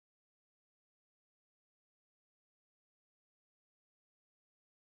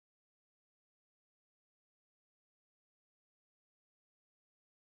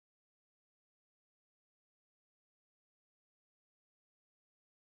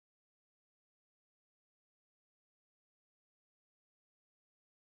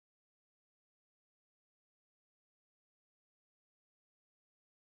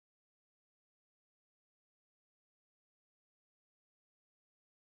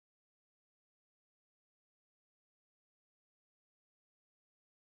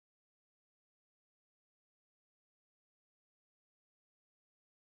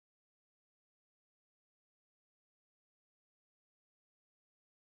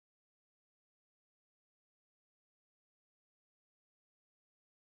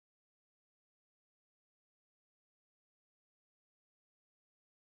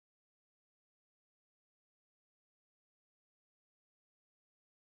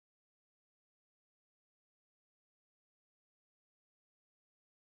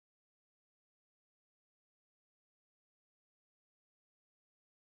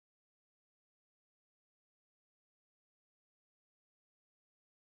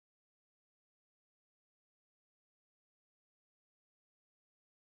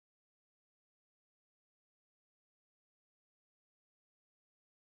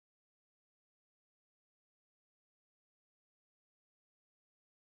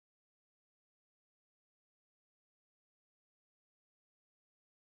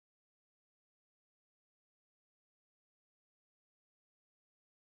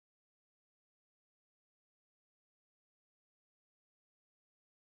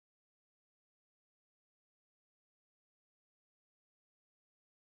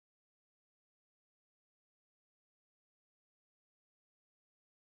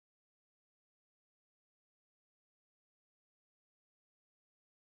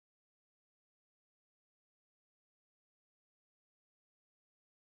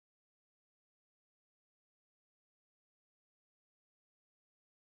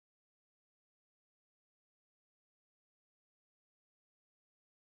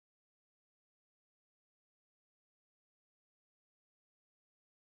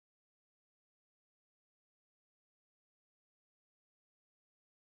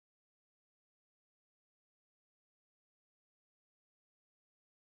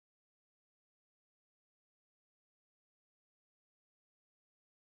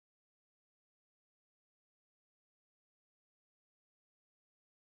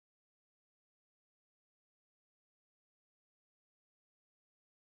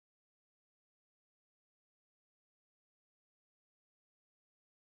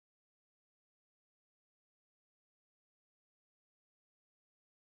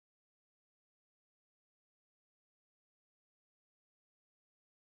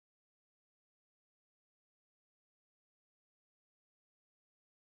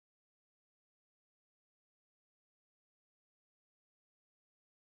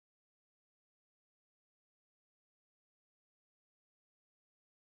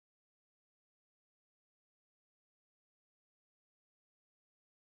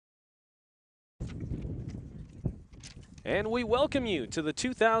And we welcome you to the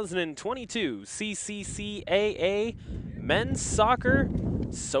 2022 CCCAA Men's Soccer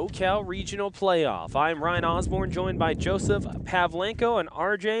SoCal Regional Playoff. I'm Ryan Osborne, joined by Joseph Pavlenko and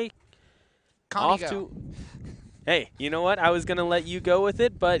RJ. Connie Off go. to. Hey, you know what? I was going to let you go with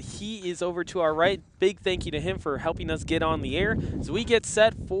it, but he is over to our right. Big thank you to him for helping us get on the air. So we get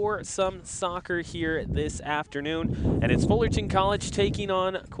set for some soccer here this afternoon. And it's Fullerton College taking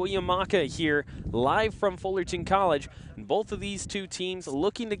on Cuyamaca here, live from Fullerton College. And both of these two teams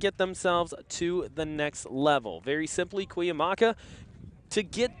looking to get themselves to the next level. Very simply, Cuyamaca, to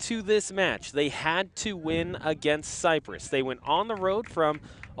get to this match, they had to win against Cyprus. They went on the road from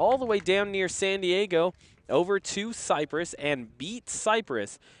all the way down near San Diego over to Cyprus and beat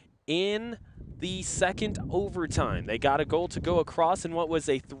Cyprus in the second overtime. They got a goal to go across in what was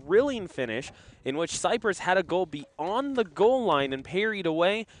a thrilling finish in which Cyprus had a goal beyond the goal line and parried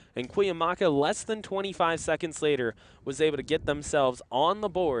away, and Cuyamaca, less than 25 seconds later, was able to get themselves on the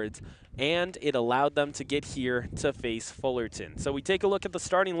boards, and it allowed them to get here to face Fullerton. So we take a look at the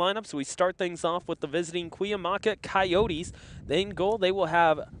starting lineups. We start things off with the visiting Cuyamaca Coyotes. In goal, they will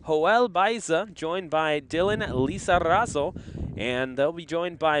have Joel Baiza, joined by Dylan Lizarrazo, and they'll be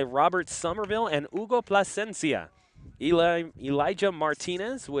joined by Robert Somerville and Hugo Plasencia. Elijah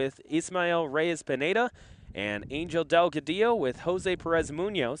Martinez with Ismael Reyes Pineda, and Angel Delgadillo with Jose Perez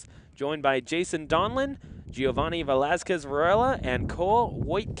Munoz, joined by Jason Donlin, Giovanni Velasquez Varela, and Cole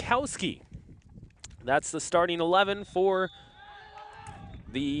Wojtkowski. That's the starting 11 for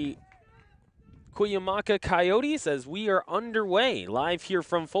the Cuyamaca Coyotes as we are underway live here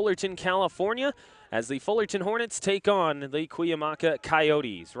from Fullerton, California, as the Fullerton Hornets take on the Cuyamaca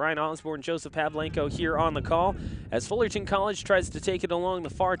Coyotes. Ryan Osborne, Joseph Pavlenko here on the call as Fullerton College tries to take it along the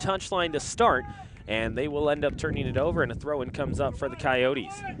far touchline to start, and they will end up turning it over, and a throw-in comes up for the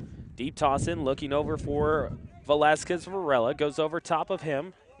Coyotes. Deep toss in, looking over for Velasquez Varela, goes over top of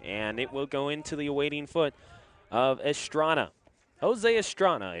him, and it will go into the awaiting foot of Estrada. Jose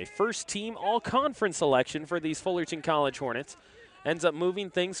Estrada, a first-team all-conference selection for these Fullerton College Hornets, ends up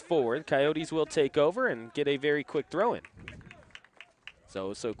moving things forward. Coyotes will take over and get a very quick throw-in.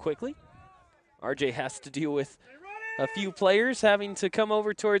 So quickly, RJ has to deal with a few players having to come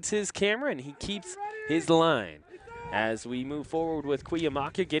over towards his camera, and he keeps his line. As we move forward with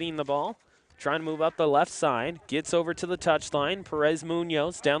Cuyamaca getting the ball, trying to move up the left side, gets over to the touchline. Perez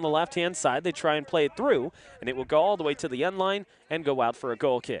Munoz down the left-hand side. They try and play it through, and it will go all the way to the end line and go out for a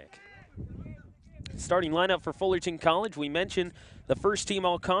goal kick. Starting lineup for Fullerton College, we mentioned the first-team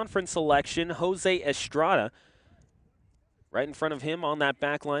all-conference selection, Jose Estrada. Right in front of him on that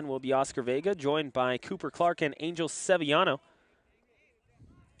back line will be Oscar Vega, joined by Cooper Clark and Angel Sevillano.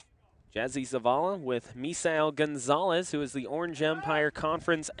 Jazzy Zavala with Misael Gonzalez, who is the Orange Empire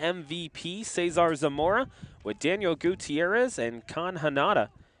Conference MVP. Cesar Zamora with Daniel Gutierrez and Con Hanada,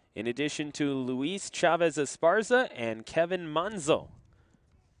 in addition to Luis Chavez Esparza and Kevin Manzo.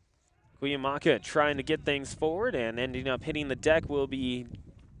 Cuyamaca trying to get things forward, and ending up hitting the deck will be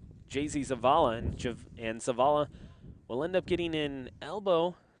Jazzy Zavala, and Zavala will end up getting an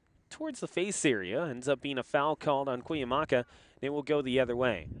elbow towards the face area. Ends up being a foul called on Cuyamaca, and it will go the other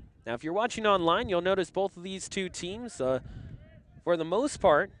way. Now, if you're watching online, you'll notice both of these two teams, for the most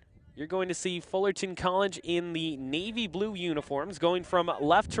part, you're going to see Fullerton College in the navy blue uniforms, going from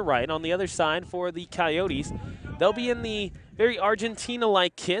left to right. On the other side for the Coyotes, they'll be in the very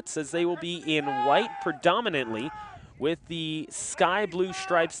Argentina-like kits, as they will be in white predominantly, with the sky blue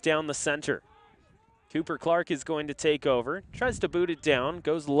stripes down the center. Cooper Clark is going to take over, tries to boot it down,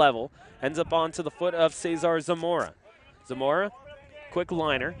 goes level, ends up onto the foot of Cesar Zamora. Zamora, quick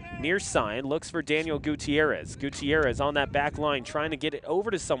liner, near side, looks for Daniel Gutierrez. Gutierrez on that back line trying to get it over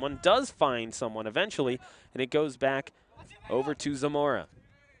to someone, does find someone eventually, and it goes back over to Zamora.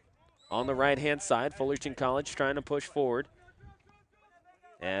 On the right-hand side, Fullerton College trying to push forward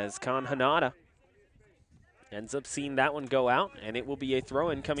as Con Hanada ends up seeing that one go out, and it will be a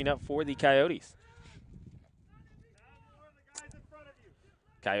throw-in coming up for the Coyotes.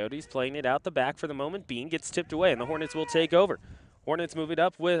 Coyotes playing it out the back for the moment. Bean gets tipped away, and the Hornets will take over. Hornets move it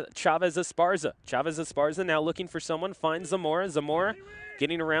up with Chavez Esparza. Chavez Esparza now looking for someone, finds Zamora. Zamora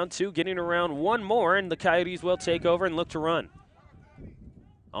getting around two, getting around one more, and the Coyotes will take over and look to run.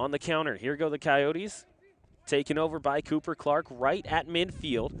 On the counter, here go the Coyotes, taken over by Cooper Clark right at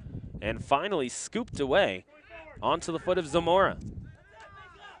midfield, and finally scooped away onto the foot of Zamora.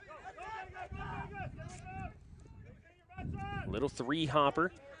 Little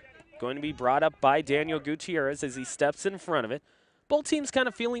three-hopper going to be brought up by Daniel Gutierrez as he steps in front of it. Both teams kind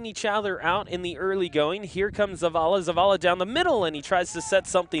of feeling each other out in the early going. Here comes Zavala. Zavala down the middle, and he tries to set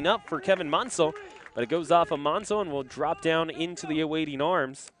something up for Kevin Mansell, but it goes off of Monzo and will drop down into the awaiting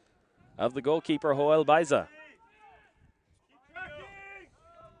arms of the goalkeeper, Joel Baiza.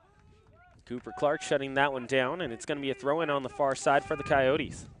 Cooper Clark shutting that one down, and it's going to be a throw-in on the far side for the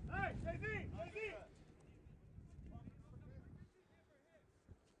Coyotes.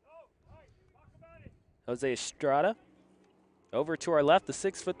 Jose Estrada over to our left, the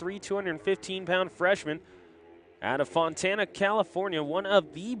 6'3", 215-pound freshman out of Fontana, California, one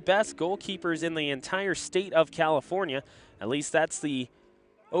of the best goalkeepers in the entire state of California. At least that's the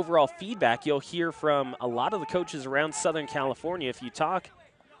overall feedback you'll hear from a lot of the coaches around Southern California if you talk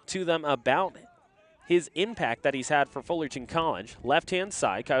to them about his impact that he's had for Fullerton College. Left-hand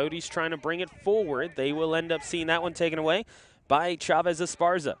side, Coyotes trying to bring it forward. They will end up seeing that one taken away by Chavez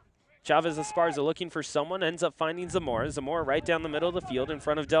Esparza. Chavez Esparza looking for someone, ends up finding Zamora. Zamora right down the middle of the field in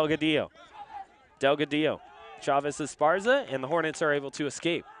front of Delgadillo. Delgadillo, Chavez Esparza, and the Hornets are able to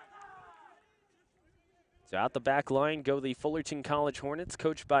escape. So out the back line go the Fullerton College Hornets,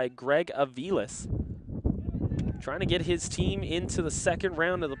 coached by Greg Aviles, trying to get his team into the second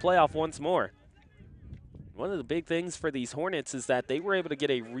round of the playoff once more. One of the big things for these Hornets is that they were able to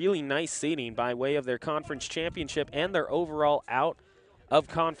get a really nice seeding by way of their conference championship and their overall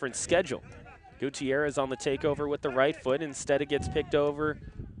out-of-conference schedule. Gutierrez on the takeover with the right foot. Instead, it gets picked over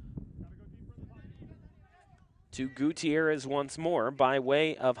to Gutierrez once more by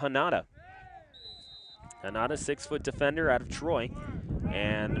way of Hanada. Hanada, 6-foot defender out of Troy.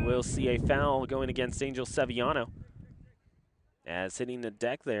 And we'll see a foul going against Angel Sevillano, as hitting the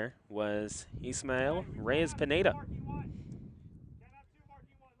deck there was Ismael Reyes Pineda.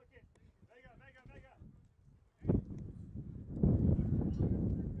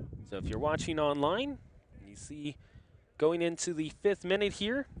 So if you're watching online, you see going into the 5th minute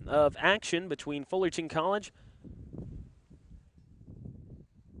here of action between Fullerton College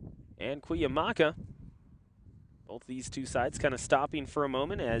and Cuyamaca. Both these two sides kind of stopping for a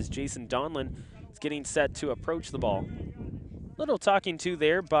moment as Jason Donlin is getting set to approach the ball. Little talking to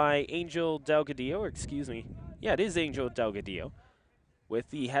there by Angel Delgadillo, or excuse me. Yeah, it is Angel Delgadillo with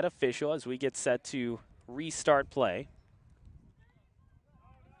the head official as we get set to restart play.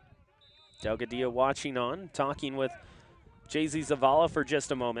 Delgadillo watching on, talking with Jay-Z Zavala for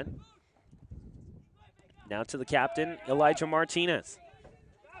just a moment. Now to the captain, Elijah Martinez.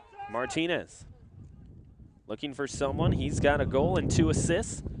 Martinez looking for someone. He's got a goal and 2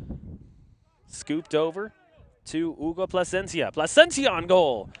 assists. Scooped over to Hugo Plasencia. Plasencia on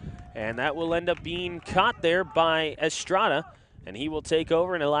goal. And that will end up being caught there by Estrada, and he will take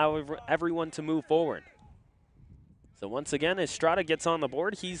over and allow everyone to move forward. So once again, Estrada gets on the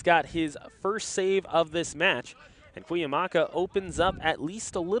board. He's got his first save of this match, and Cuyamaca opens up at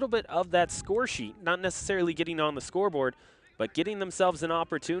least a little bit of that score sheet, not necessarily getting on the scoreboard, but getting themselves an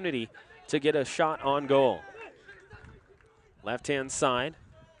opportunity to get a shot on goal. Left-hand side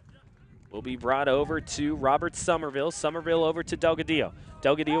will be brought over to Robert Somerville. Somerville over to Delgadillo.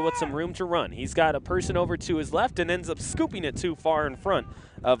 Delgadillo with some room to run. He's got a person over to his left and ends up scooping it too far in front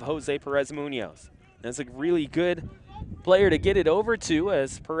of Jose Perez Munoz. That's a really good player to get it over to,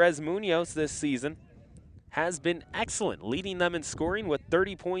 as Perez Munoz this season has been excellent, leading them in scoring with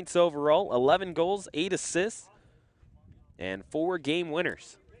 30 points overall, 11 goals, 8 assists, and 4 game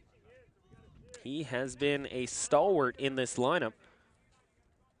winners. He has been a stalwart in this lineup,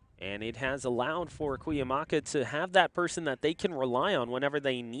 and it has allowed for Cuyamaca to have that person that they can rely on whenever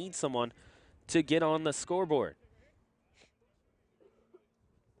they need someone to get on the scoreboard.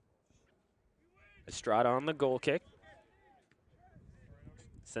 Estrada on the goal kick.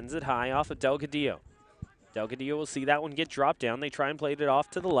 Sends it high off of Delgadillo. Delgadillo will see that one get dropped down. They try and play it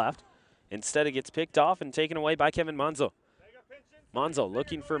off to the left. Instead, it gets picked off and taken away by Kevin Monzo. Monzo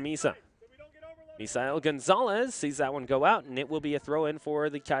looking for Misa. Misael Gonzalez sees that one go out, and it will be a throw-in for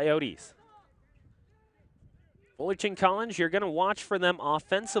the Coyotes. Fullerton College, you're going to watch for them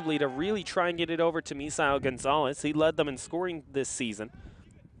offensively to really try and get it over to Misael Gonzalez. He led them in scoring this season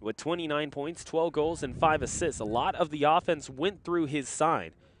with 29 points, 12 goals, and 5 assists. A lot of the offense went through his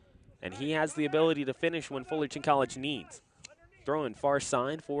side, and he has the ability to finish when Fullerton College needs. Throw-in far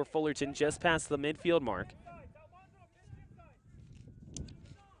side for Fullerton just past the midfield mark.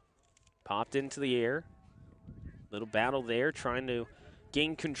 Popped into the air. Little battle there, trying to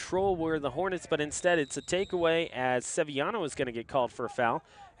gain control where the Hornets, but instead it's a takeaway as Sevillano is going to get called for a foul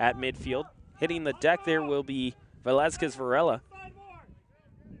at midfield. Hitting the deck there will be Velasquez Varela.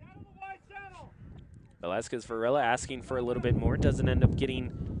 Velasquez Varela asking for a little bit more. Doesn't end up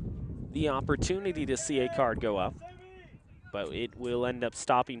getting the opportunity to see a card go up, but it will end up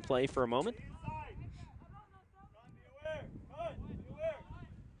stopping play for a moment.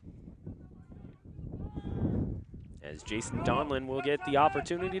 as Jason Donlin will get the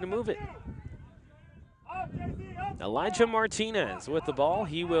opportunity to move it. Elijah Martinez with the ball.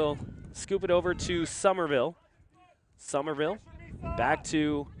 He will scoop it over to Somerville. Somerville back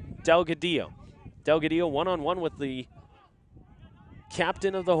to Delgadillo. Delgadillo one-on-one with the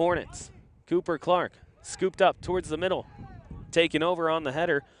captain of the Hornets, Cooper Clark. Scooped up towards the middle. Taken over on the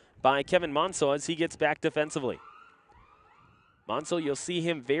header by Kevin Monso as he gets back defensively. Monso, you'll see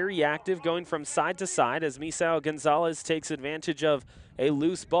him very active going from side to side as Misael Gonzalez takes advantage of a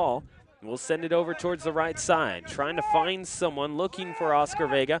loose ball. We'll send it over towards the right side, trying to find someone looking for Oscar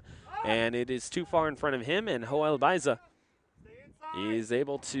Vega, and it is too far in front of him, and Joel Baiza is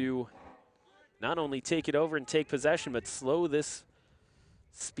able to not only take it over and take possession, but slow this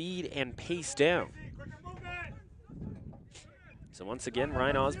speed and pace down. So once again,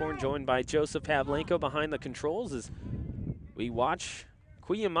 Ryan Osborne joined by Joseph Pavlenko behind the controls as we watch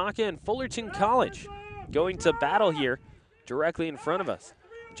Cuyamaca and Fullerton College going to battle here directly in front of us.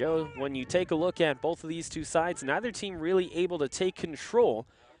 Joe, when you take a look at both of these two sides, neither team really able to take control,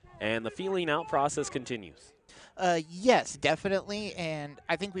 and the feeling out process continues. Yes, definitely, and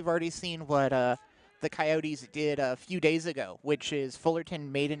I think we've already seen what the Coyotes did a few days ago, which is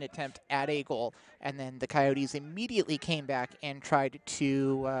Fullerton made an attempt at a goal, and then the Coyotes immediately came back and tried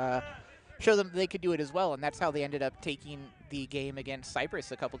to show them they could do it as well, and that's how they ended up taking the game against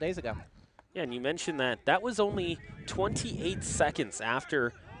Cyprus a couple days ago. Yeah, and you mentioned that. That was only 28 seconds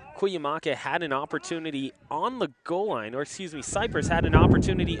after Cuyamaca had an opportunity on the goal line, or excuse me, Cyprus had an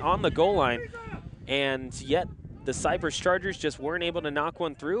opportunity on the goal line, and yet the Cyprus Chargers just weren't able to knock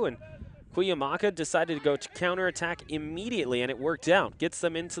one through, and Cuyamaca decided to go to counterattack immediately, and it worked out. Gets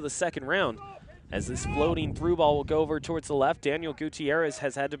them into the second round. As this floating through ball will go over towards the left, Daniel Gutierrez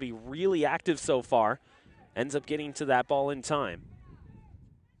has had to be really active so far. Ends up getting to that ball in time.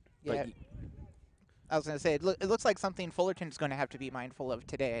 Yeah, I was going to say, it looks like something Fullerton's going to have to be mindful of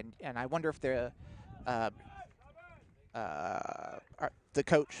today, and I wonder if the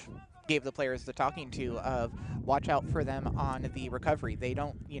coach gave the players the talking to of watch out for them on the recovery. They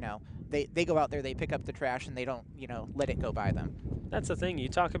don't, they go out there, they pick up the trash, and they don't, let it go by them. That's the thing. You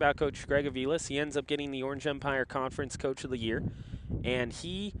talk about Coach Greg Aviles. He ends up getting the Orange Empire Conference Coach of the Year, and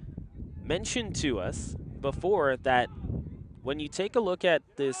he mentioned to us before that when you take a look at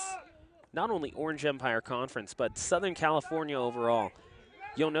this, not only Orange Empire Conference, but Southern California overall,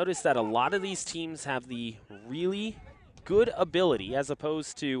 you'll notice that a lot of these teams have the really good ability, as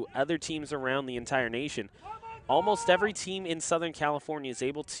opposed to other teams around the entire nation. Almost every team in Southern California is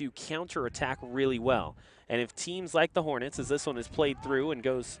able to counterattack really well. And if teams like the Hornets, as this one is played through and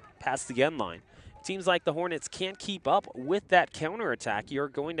goes past the end line, teams like the Hornets can't keep up with that counterattack, you're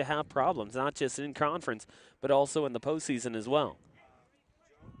going to have problems, not just in conference, but also in the postseason as well.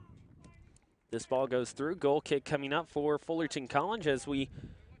 This ball goes through. Goal kick coming up for Fullerton College as we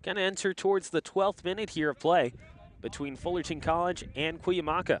kind of enter towards the 12th minute here of play between Fullerton College and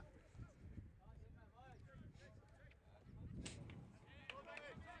Cuyamaca.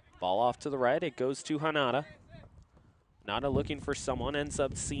 Ball off to the right. It goes to Hanada. Nada looking for someone, ends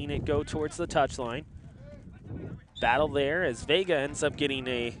up seeing it go towards the touchline. Battle there as Vega ends up getting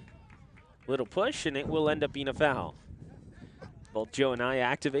a little push, and it will end up being a foul. Both Joe and I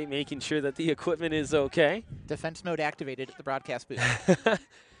activate, making sure that the equipment is okay. Defense mode activated at the broadcast booth.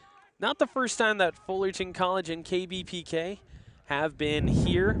 Not the first time that Fullerton College and KBPK have been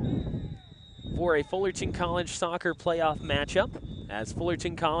here for a Fullerton College soccer playoff matchup, as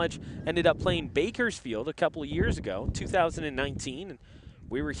Fullerton College ended up playing Bakersfield a couple of years ago, 2019, and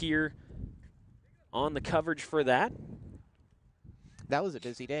we were here on the coverage for that. That was a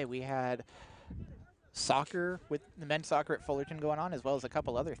busy day. We had soccer with the men's soccer at Fullerton going on, as well as a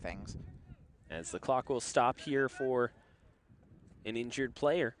couple other things. As the clock will stop here for an injured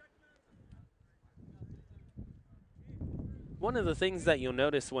player. One of the things that you'll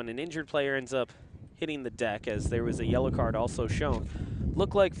notice when an injured player ends up hitting the deck, as there was a yellow card also shown,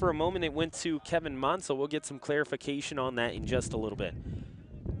 looked like for a moment it went to Kevin Monso. We'll get some clarification on that in just a little bit.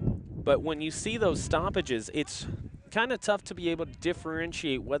 But when you see those stoppages, it's kind of tough to be able to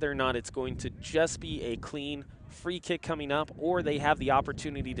differentiate whether or not it's going to just be a clean free kick coming up or they have the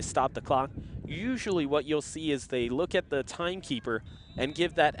opportunity to stop the clock. Usually what you'll see is they look at the timekeeper and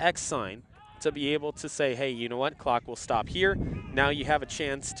give that X sign to be able to say, hey, you know what, clock will stop here. Now you have a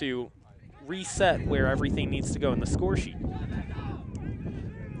chance to reset where everything needs to go in the score sheet.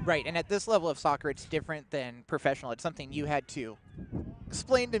 Right, and at this level of soccer, it's different than professional. It's something you had to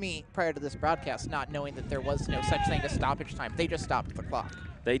explain to me prior to this broadcast, not knowing that there was no such thing as stoppage time. They just stopped the clock.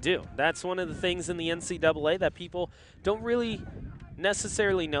 They do. That's one of the things in the NCAA that people don't really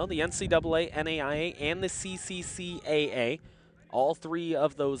necessarily know. The NCAA, NAIA, and the CCCAA, all three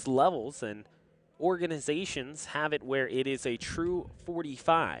of those levels and organizations have it where it is a true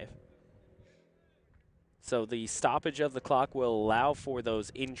 45. So the stoppage of the clock will allow for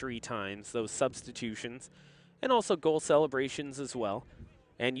those injury times, those substitutions, and also goal celebrations as well.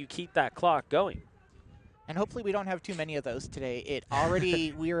 And you keep that clock going. And hopefully we don't have too many of those today. It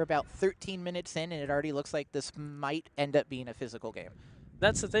already, we're about 13 minutes in, and it already looks like this might end up being a physical game.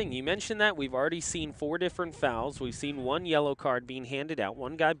 That's the thing. You mentioned that. We've already seen 4 different fouls. We've seen 1 yellow card being handed out,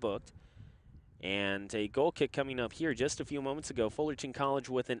 1 guy booked. And a goal kick coming up here just a few moments ago. Fullerton College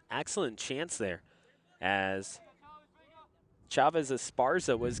with an excellent chance there as Chavez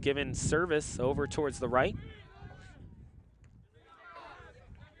Esparza was given service over towards the right.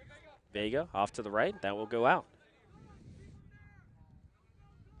 Vega off to the right. That will go out.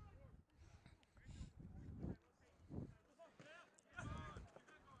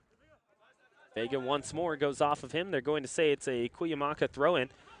 Vega once more goes off of him. They're going to say it's a Cuyamaca throw-in.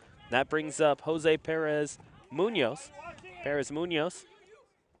 That brings up Jose Perez Munoz. Perez Munoz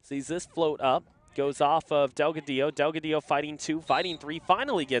sees this float up, goes off of Delgadillo. Delgadillo fighting 2, fighting 3,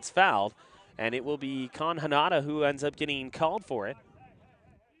 finally gets fouled, and it will be Con Hanada who ends up getting called for it.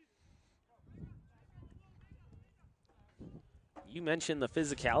 You mentioned the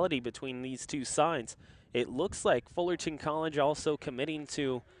physicality between these two sides. It looks like Fullerton College also committing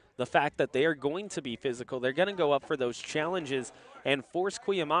to the fact that they are going to be physical. They're going to go up for those challenges and force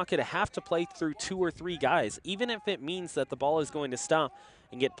Cuyamaca to have to play through 2 or 3 guys, even if it means that the ball is going to stop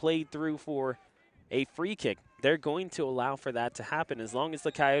and get played through for a free kick. They're going to allow for that to happen as long as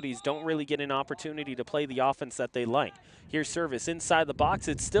the Coyotes don't really get an opportunity to play the offense that they like. Here's service inside the box.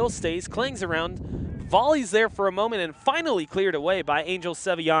 It still stays, clings around, volleys there for a moment, and finally cleared away by Angel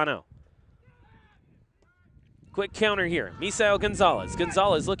Sevillano. Quick counter here. Misael Gonzalez.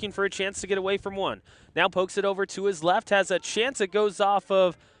 Gonzalez looking for a chance to get away from one. Now pokes it over to his left, has a chance. It goes off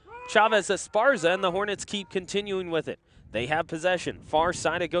of Chavez Esparza, and the Hornets keep continuing with it. They have possession. Far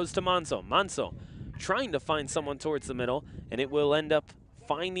side, it goes to Manso. Manso trying to find someone towards the middle, and it will end up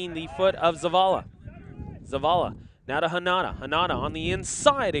finding the foot of Zavala. Zavala now to Hanada. Hanada on the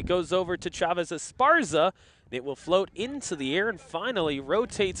inside. It goes over to Chavez Esparza. It will float into the air and finally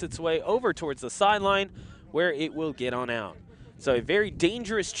rotates its way over towards the sideline, where it will get on out. So a very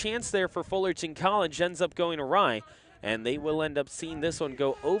dangerous chance there for Fullerton College ends up going awry, and they will end up seeing this one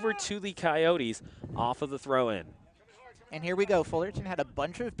go over to the Coyotes off of the throw-in. And here we go. Fullerton had a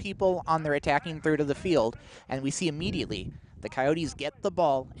bunch of people on their attacking third of the field, and we see immediately the Coyotes get the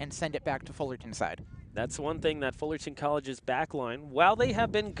ball and send it back to Fullerton side. That's one thing that Fullerton College's back line, while they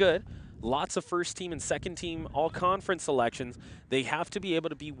have been good, lots of first team and second team all-conference selections, they have to be able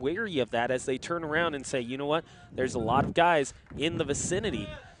to be wary of that as they turn around and say, you know what, there's a lot of guys in the vicinity.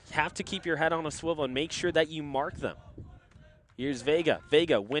 You have to keep your head on a swivel and make sure that you mark them. Here's Vega.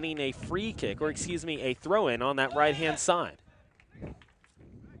 Vega winning a free kick, or excuse me, a throw-in on that right-hand side.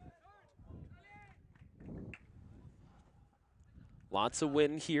 Lots of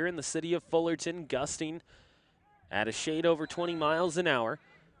wind here in the city of Fullerton, gusting at a shade over 20 miles an hour.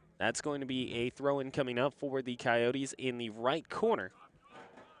 That's going to be a throw-in coming up for the Coyotes in the right corner.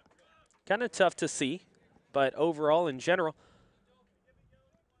 Kind of tough to see, but overall, in general,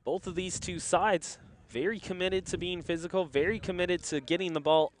 both of these two sides very committed to being physical, very committed to getting the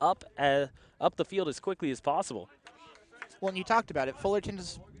ball up the field as quickly as possible. Well, and you talked about it.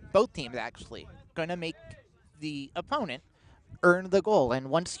 Fullerton's, both teams actually, going to make the opponent earn the goal. And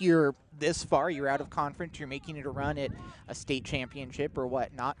once you're this far, you're out of conference, you're making it a run at a state championship or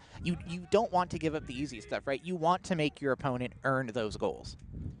whatnot, you don't want to give up the easy stuff, right? You want to make your opponent earn those goals.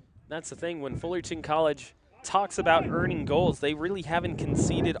 That's the thing. When Fullerton College talks about earning goals, they really haven't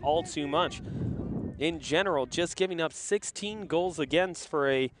conceded all too much. In general, just giving up 16 goals against for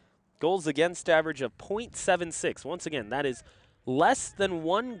a goals against average of .76. Once again, that is less than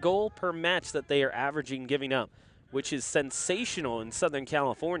 1 goal per match that they are averaging giving up, which is sensational in Southern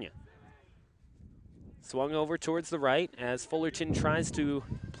California. Swung over towards the right as Fullerton tries to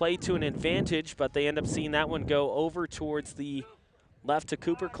play to an advantage, but they end up seeing that one go over towards the left to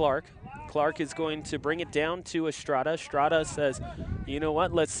Cooper Clark. Clark is going to bring it down to Estrada. Estrada says, you know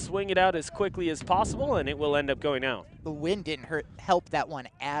what, let's swing it out as quickly as possible, and it will end up going out. The wind didn't help that one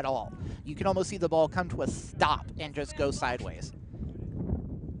at all. You can almost see the ball come to a stop and just go sideways.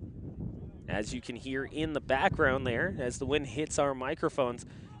 As you can hear in the background there, as the wind hits our microphones,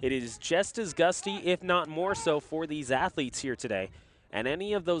 it is just as gusty, if not more so, for these athletes here today. And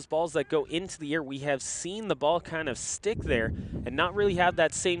any of those balls that go into the air, we have seen the ball kind of stick there and not really have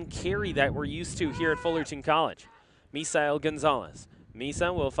that same carry that we're used to here at Fullerton College. Misael Gonzalez.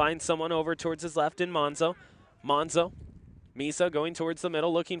 Misa will find someone over towards his left in Monzo. Misa going towards the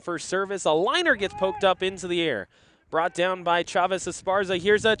middle, looking for service. A liner gets poked up into the air. Brought down by Chavez Esparza.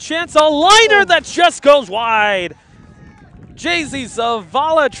 Here's a chance. A liner that just goes wide. Jay-Z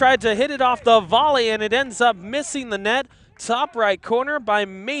Zavala tried to hit it off the volley, and it ends up missing the net. Top right corner by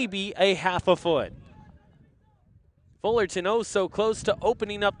maybe a half a foot. Fullerton oh so close to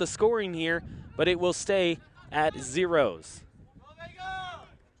opening up the scoring here, but it will stay at zeros.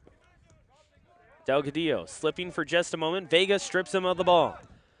 Delgadillo slipping for just a moment. Vega strips him of the ball.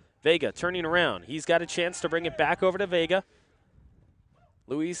 Vega turning around. He's got a chance to bring it back over to Vega.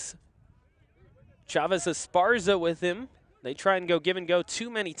 Luis Chavez Esparza with him. They try and go give and go too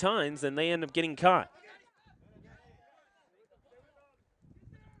many times, and they end up getting caught.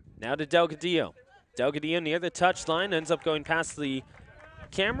 Now to Delgadillo. Delgadillo near the touchline, ends up going past the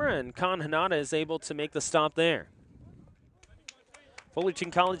camera, and Khan Hanada is able to make the stop there.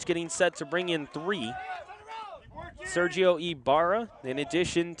 Fullerton College getting set to bring in 3. Sergio Ibarra, in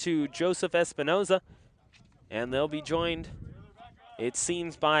addition to Joseph Espinoza, and they'll be joined, it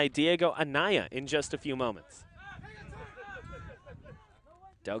seems, by Diego Anaya in just a few moments.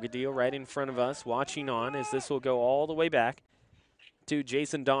 Delgadillo right in front of us, watching on as this will go all the way back to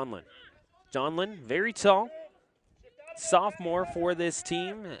Jason Donlin. Donlin, very tall, sophomore for this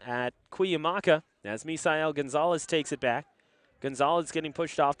team at Cuyamaca, as Misael Gonzalez takes it back. Gonzalez getting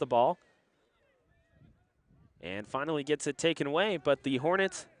pushed off the ball and finally gets it taken away, but the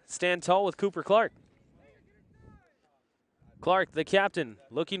Hornets stand tall with Cooper Clark. Clark, the captain,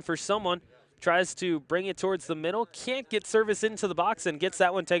 looking for someone, tries to bring it towards the middle, can't get service into the box and gets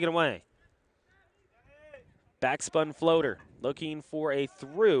that one taken away. Backspun floater, looking for a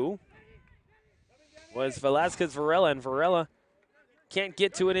through, was Velasquez Varela, and Varela can't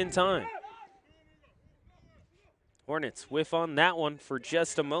get to it in time. Hornets whiff on that one for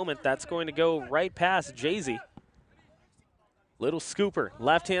just a moment. That's going to go right past Jay-Z. Little scooper,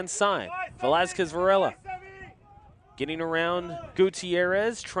 left-hand side. Velasquez Varela getting around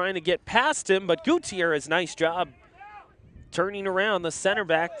Gutierrez, trying to get past him, but Gutierrez, nice job turning around the center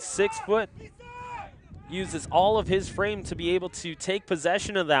back, 6 foot. Uses all of his frame to be able to take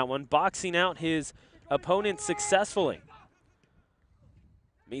possession of that one, boxing out his opponent successfully.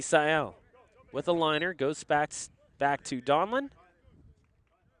 Misael with a liner, goes back to Donlin,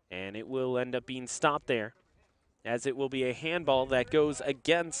 and it will end up being stopped there, as it will be a handball that goes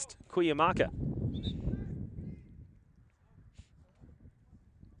against Cuyamaca.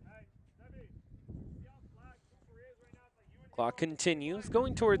 Clock continues,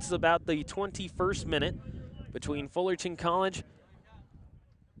 going towards about the 21st minute between Fullerton College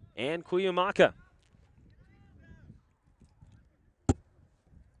and Cuyamaca.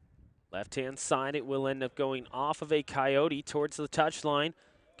 Left-hand side, it will end up going off of a Coyote towards the touchline.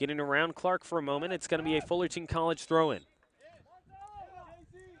 Getting around Clark for a moment, it's going to be a Fullerton College throw-in.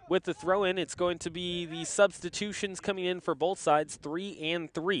 With the throw-in, it's going to be the substitutions coming in for both sides, 3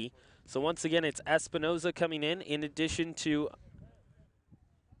 and 3. So once again, it's Espinoza coming in addition to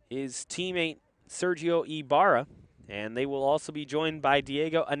his teammate Sergio Ibarra, and they will also be joined by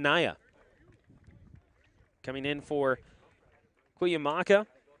Diego Anaya. Coming in for Cuyamaca,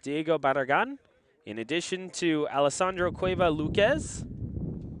 Diego Barragan, in addition to Alessandro Cueva Luquez.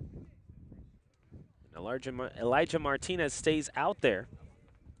 Elijah Martinez stays out there.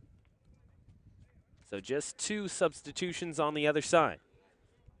 So just 2 substitutions on the other side.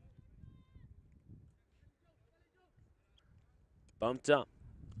 Bumped up.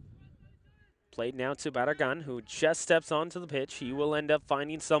 Played now to Barragan, who just steps onto the pitch. He will end up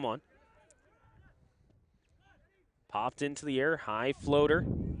finding someone. Popped into the air, high floater.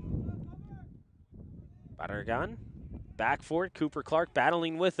 Barragan, back for it. Cooper Clark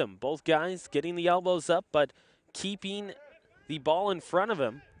battling with him. Both guys getting the elbows up, but keeping the ball in front of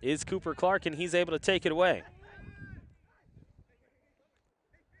him is Cooper Clark, and he's able to take it away.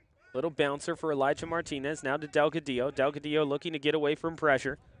 Little bouncer for Elijah Martinez, now to Delgadillo. Delgadillo looking to get away from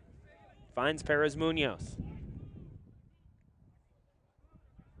pressure. Finds Perez Munoz.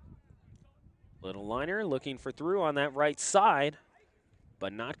 Little liner looking for through on that right side,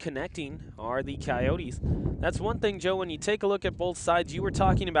 but not connecting are the Coyotes. That's one thing, Joe, when you take a look at both sides, you were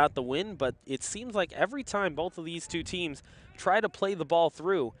talking about the win, but it seems like every time both of these two teams try to play the ball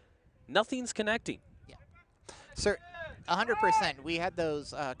through, nothing's connecting. Yeah. Sir, 100%. We had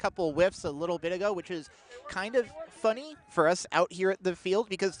those couple whiffs a little bit ago, which is kind of funny for us out here at the field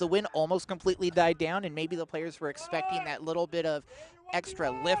because the wind almost completely died down, and maybe the players were expecting that little bit of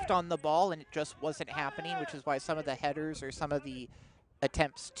extra lift on the ball, and it just wasn't happening, which is why some of the headers or some of the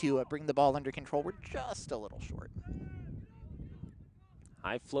attempts to bring the ball under control were just a little short.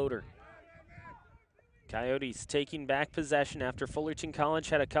 High floater. Coyotes taking back possession after Fullerton College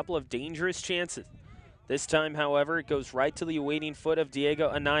had a couple of dangerous chances. This time, however, it goes right to the awaiting foot of Diego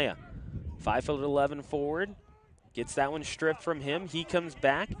Anaya. 5'11" forward. Gets that one stripped from him. He comes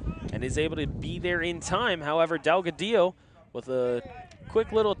back and is able to be there in time. However, Delgadillo, with a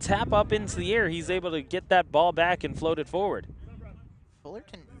quick little tap up into the air, he's able to get that ball back and float it forward.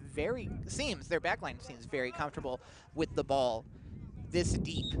 Fullerton their backline seems very comfortable with the ball this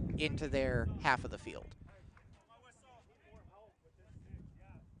deep into their half of the field.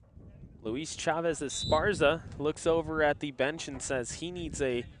 Luis Chavez Esparza looks over at the bench and says he needs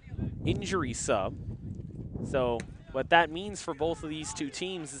a injury sub. So what that means for both of these two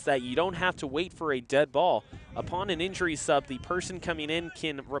teams is that you don't have to wait for a dead ball. Upon an injury sub, the person coming in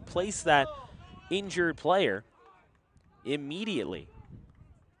can replace that injured player immediately.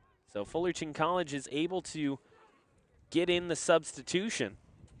 So Fullerton College is able to get in the substitution.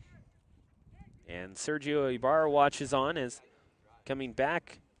 And Sergio Ibarra watches on as coming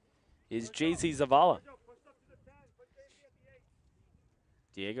back is JZ Zavala.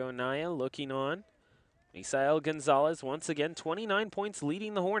 Diego Anaya looking on. Misael Gonzalez, once again, 29 points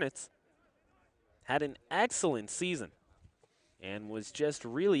leading the Hornets. Had an excellent season and was just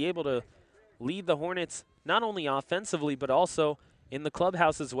really able to lead the Hornets not only offensively but also in the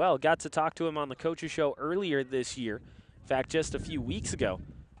clubhouse as well. Got to talk to him on the Coaches Show earlier this year. In fact, just a few weeks ago.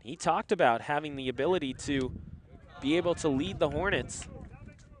 He talked about having the ability to be able to lead the Hornets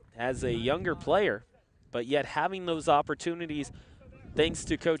as a younger player, but yet having those opportunities thanks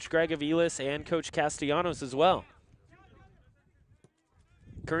to Coach Greg Aviles and Coach Castellanos as well.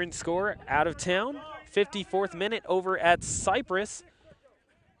 Current score out of town, 54th minute over at Cypress.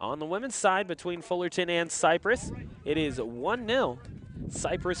 On the women's side between Fullerton and Cypress, it is 1-0,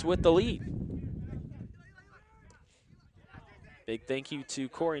 Cypress with the lead. Big thank you to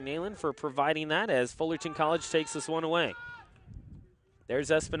Corey Nalen for providing that as Fullerton College takes this one away. There's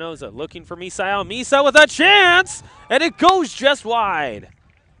Espinoza looking for Misael. Misa with a chance, and it goes just wide.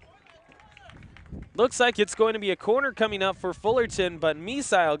 Looks like it's going to be a corner coming up for Fullerton, but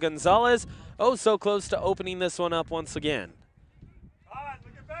Misael Gonzalez, oh so close to opening this one up once again.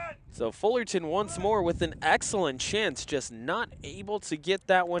 So Fullerton once more with an excellent chance, just not able to get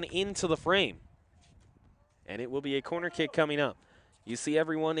that one into the frame. And it will be a corner kick coming up. You see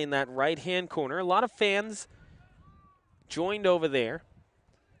everyone in that right-hand corner. A lot of fans joined over there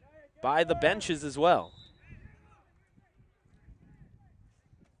by the benches as well.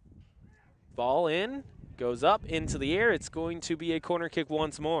 Ball in, goes up into the air. It's going to be a corner kick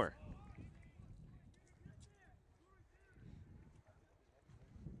once more.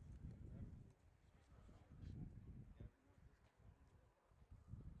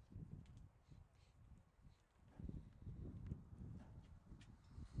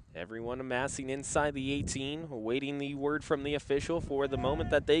 Everyone amassing inside the 18, awaiting the word from the official for the moment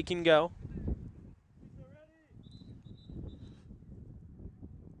that they can go.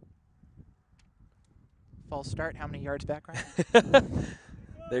 False start, how many yards back, Ryan?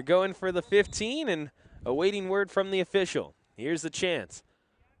 They're going for the 15 and awaiting word from the official. Here's the chance.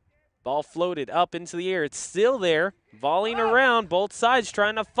 Ball floated up into the air. It's still there, volleying around, both sides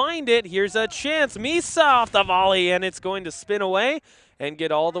trying to find it. Here's a chance. Misa off the volley, and it's going to spin away and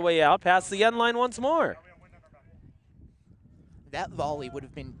get all the way out past the end line once more. That volley would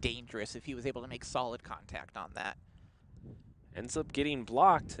have been dangerous if he was able to make solid contact on that. Ends up getting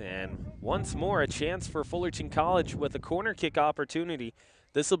blocked, and once more a chance for Fullerton College with a corner kick opportunity.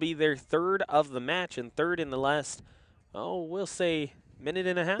 This will be their third of the match and third in the last, oh, we'll say minute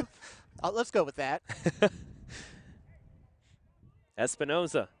and a half. Let's go with that.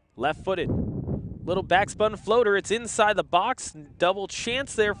 Espinoza, left-footed. Little backspun floater. It's inside the box. Double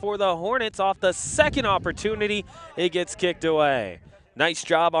chance there for the Hornets off the second opportunity. It gets kicked away. Nice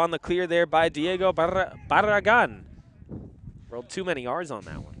job on the clear there by Diego Barragan. Rolled too many R's on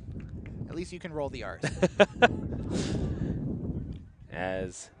that one. At least you can roll the R's.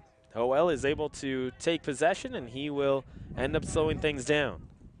 As Hoel is able to take possession, and he will end up slowing things down.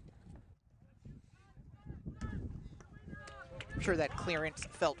 I'm sure that clearance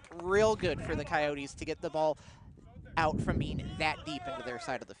felt real good for the Coyotes to get the ball out from being that deep into their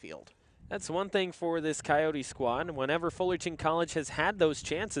side of the field. That's one thing for this Coyote squad. Whenever Fullerton College has had those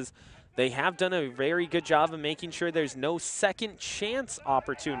chances, they have done a very good job of making sure there's no second chance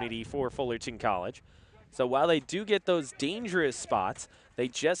opportunity for Fullerton College. So while they do get those dangerous spots, they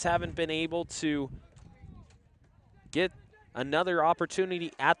just haven't been able to get another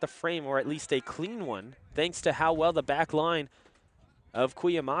opportunity at the frame, or at least a clean one, thanks to how well the back line of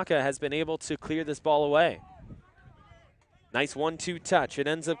Cuyamaca has been able to clear this ball away. Nice 1-2 touch. It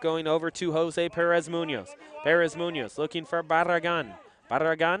ends up going over to Jose Perez Munoz. Perez Munoz looking for Barragan.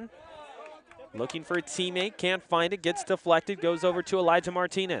 Barragan looking for a teammate, can't find it, gets deflected, goes over to Elijah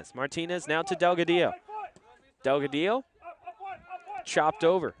Martinez. Martinez now to Delgadillo. Delgadillo chopped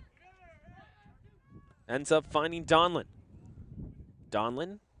over. Ends up finding Donlin.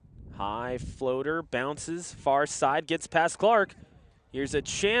 Donlin, high floater, bounces, far side, gets past Clark. Here's a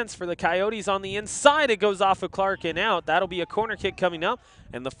chance for the Coyotes on the inside. It goes off of Clark and out. That'll be a corner kick coming up,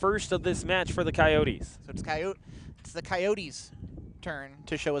 and the first of this match for the Coyotes. So it's the Coyotes' turn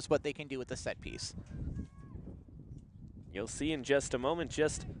to show us what they can do with the set piece. You'll see in just a moment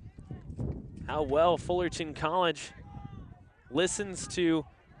just how well Fullerton College listens to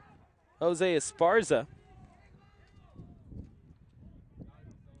Jose Esparza.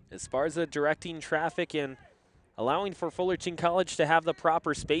 Esparza directing traffic and allowing for Fullerton College to have the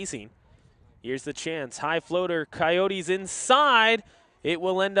proper spacing. Here's the chance. High floater, Coyotes inside. It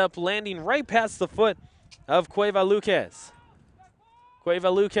will end up landing right past the foot of Cueva Luquez. Cueva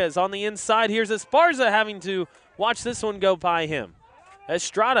Luquez on the inside. Here's Esparza having to watch this one go by him.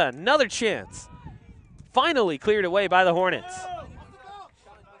 Estrada, another chance. Finally cleared away by the Hornets.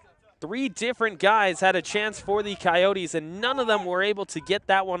 3 different guys had a chance for the Coyotes, and none of them were able to get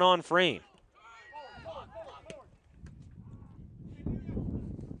that one on frame.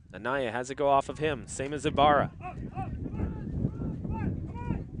 Anaya has it go off of him, same as Ibarra.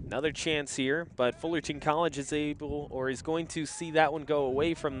 Another chance here, but Fullerton College is able, or is going to see that one go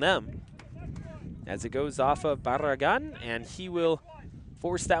away from them as it goes off of Barragan, and he will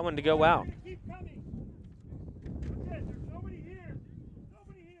force that one to go out.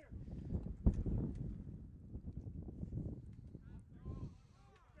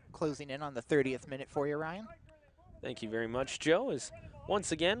 Closing in on the 30th minute for you, Ryan. Thank you very much, Joe. As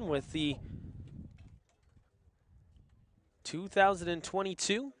once again with the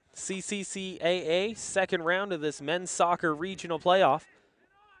 2022 CCCAA second round of this men's soccer regional playoff.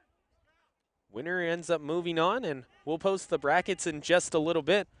 Winner ends up moving on, and we'll post the brackets in just a little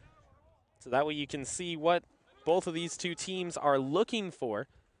bit, so that way you can see what both of these two teams are looking for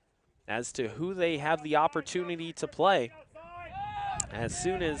as to who they have the opportunity to play as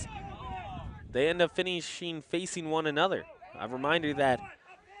soon as they end up finishing facing one another. A reminder that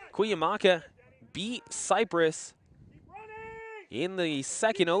Cuyamaca beat Cyprus in the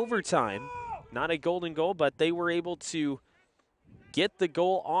second overtime. Not a golden goal, but they were able to get the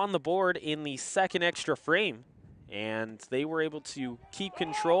goal on the board in the second extra frame, and they were able to keep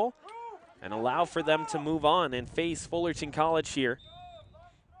control and allow for them to move on and face Fullerton College here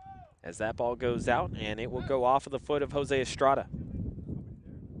as that ball goes out, and it will go off of the foot of Jose Estrada.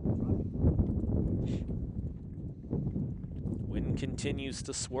 Wind continues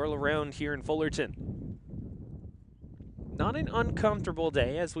to swirl around here in Fullerton. Not an uncomfortable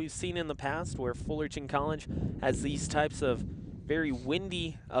day, as we've seen in the past, where Fullerton College has these types of very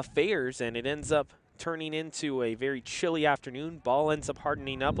windy affairs, and it ends up turning into a very chilly afternoon. Ball ends up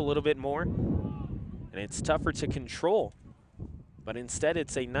hardening up a little bit more, and it's tougher to control. But instead,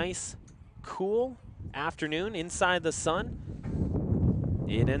 it's a nice, cool afternoon inside the sun.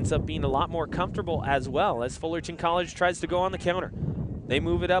 It ends up being a lot more comfortable as well, as Fullerton College tries to go on the counter. They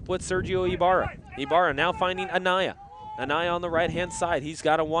move it up with Sergio Ibarra. Ibarra now finding Anaya. Anaya on the right-hand side. He's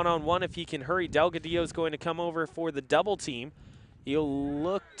got a one-on-one if he can hurry. Delgadillo is going to come over for the double team. He'll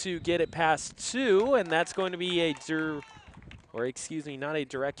look to get it past 2, and that's going to be not a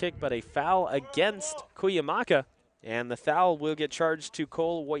direct kick, but a foul against Cuyamaca. And the foul will get charged to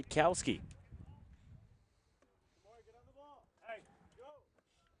Cole Wojtkowski.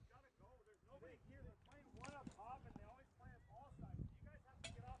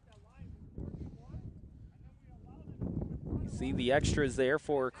 See the extras there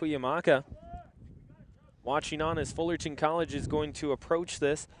for Cuyamaca. Watching on as Fullerton College is going to approach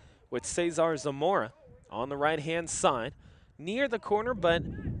this with Cesar Zamora on the right-hand side. Near the corner, but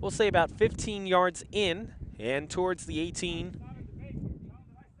we'll say about 15 yards in and towards the 18.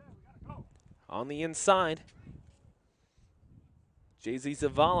 On the inside, JZ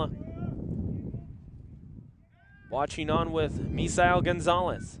Zavala. Watching on with Misael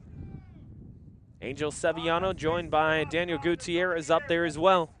Gonzalez. Angel Sevillano joined by Daniel Gutierrez up there as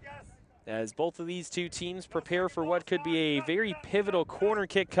well, as both of these two teams prepare for what could be a very pivotal corner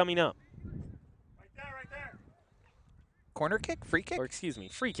kick coming up. Corner kick? Free kick? Or excuse me,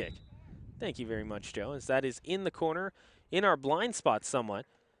 free kick. Thank you very much, Joe, as that is in the corner, in our blind spot somewhat,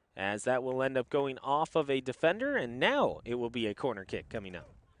 as that will end up going off of a defender, and now it will be a corner kick coming up.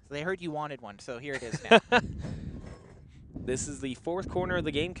 So they heard you wanted one, so here it is now. This is the fourth corner of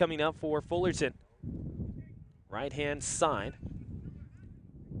the game coming up for Fullerton. Right-hand side.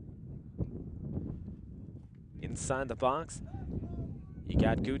 Inside the box, you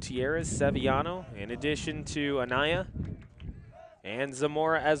got Gutierrez, Sevillano, in addition to Anaya and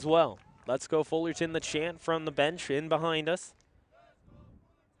Zamora as well. Let's go Fullerton, the chant from the bench in behind us.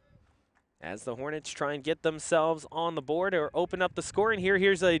 As the Hornets try and get themselves on the board or open up the scoring here.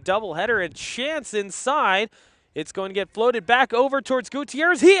 Here's a doubleheader, a chance inside. It's going to get floated back over towards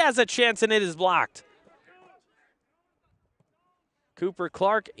Gutierrez. He has a chance and it is blocked. Cooper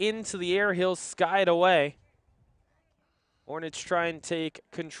Clark into the air, he'll sky it away. Hornets try and take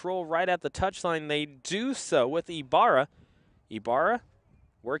control right at the touchline. They do so with Ibarra. Ibarra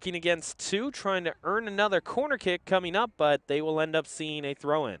working against two, trying to earn another corner kick coming up, but they will end up seeing a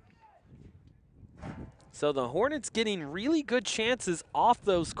throw-in. So the Hornets getting really good chances off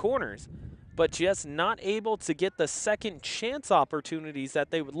those corners, but just not able to get the second chance opportunities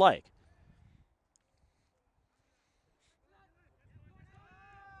that they would like.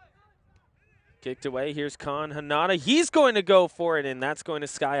 Kicked away, here's Khan Hanada. He's going to go for it, and that's going to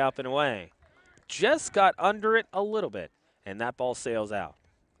sky up and away. Just got under it a little bit, and that ball sails out.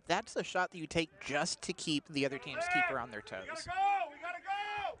 That's a shot that you take just to keep the other team's keeper on their toes. We gotta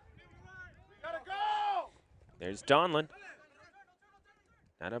go! We gotta go! There's Donlin.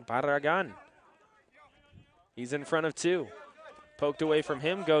 Nada Barragan. He's in front of two. Poked away from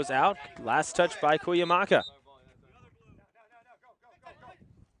him, goes out. Last touch by Cuyamaca.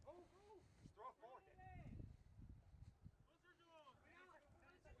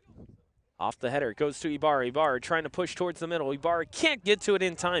 Off the header, goes to Ibarra. Ibarra trying to push towards the middle. Ibarra can't get to it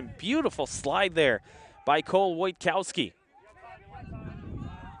in time. Beautiful slide there by Cole Wojtkowski.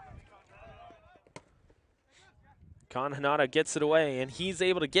 Khan Hanada gets it away, and he's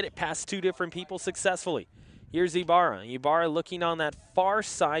able to get it past two different people successfully. Here's Ibarra. Ibarra looking on that far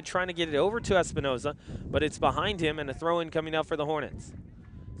side, trying to get it over to Espinoza, but it's behind him, and a throw-in coming up for the Hornets.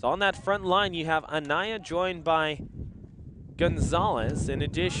 So on that front line, you have Anaya joined by Gonzalez, in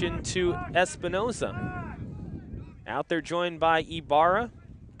addition to Espinoza. Out there joined by Ibarra.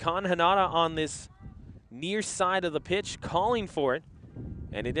 Khan Hanada on this near side of the pitch, calling for it.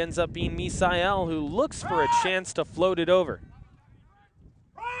 And it ends up being Misael who looks for a chance to float it over.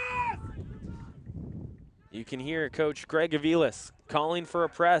 You can hear Coach Greg Aviles calling for a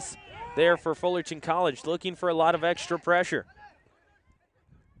press there for Fullerton College, looking for a lot of extra pressure.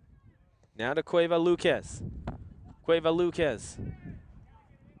 Now to Cueva Luquez. Cueva Luquez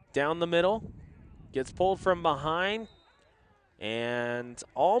down the middle, gets pulled from behind, and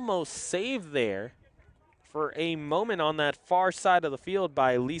almost saved there for a moment on that far side of the field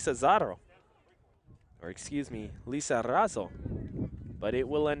by Lisa Zarro. Or excuse me, Lisa Razo. But it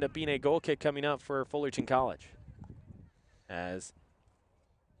will end up being a goal kick coming up for Fullerton College. As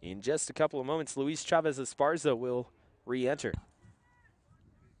in just a couple of moments, Luis Chavez Esparza will re-enter.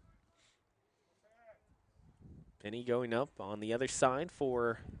 Penny going up on the other side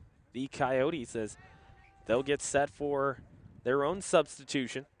for the Coyotes as they'll get set for their own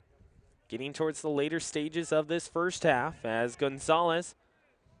substitution. Getting towards the later stages of this first half as Gonzalez,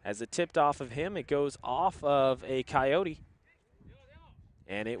 as it tipped off of him, it goes off of a Coyote.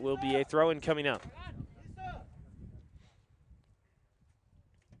 And it will be a throw-in coming up.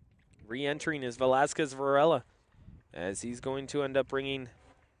 Re-entering is Velasquez Varela as he's going to end up bringing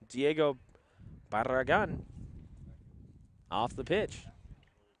Diego Barragan off the pitch.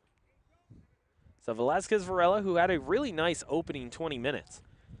 So Velasquez Varela, who had a really nice opening 20 minutes.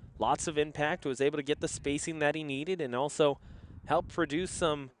 Lots of impact, was able to get the spacing that he needed and also help produce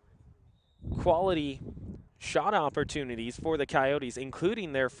some quality shot opportunities for the Coyotes,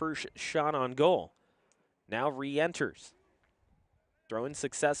 including their first shot on goal. Now re-enters. Throw-in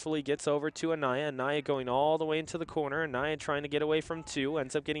successfully, gets over to Anaya. Anaya going all the way into the corner. Anaya trying to get away from two,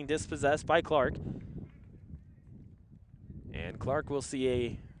 ends up getting dispossessed by Clark. And Clark will see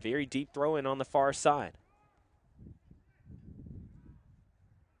a very deep throw-in on the far side.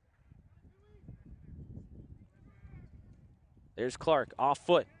 There's Clark, off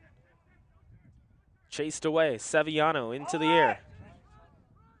foot. Chased away, Sevillano into the air.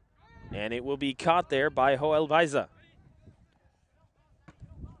 And it will be caught there by Joel Baiza.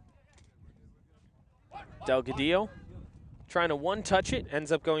 Delgadillo trying to one-touch it,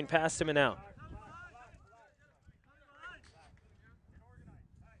 ends up going past him and out.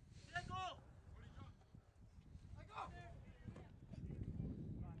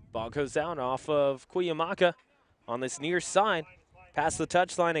 Ball goes down off of Cuyamaca on this near side. Past the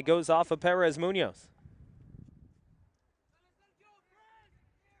touchline, it goes off of Perez Munoz.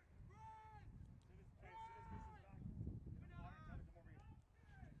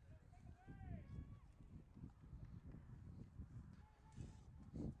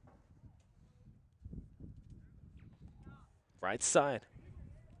 Right side.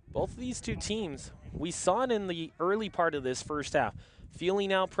 Both of these two teams, we saw it in the early part of this first half.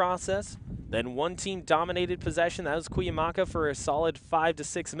 Feeling out process, then one team dominated possession. That was Cuyamaca for a solid 5 to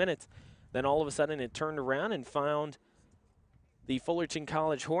 6 minutes. Then all of a sudden it turned around and found the Fullerton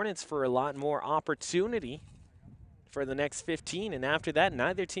College Hornets for a lot more opportunity for the next 15. And after that,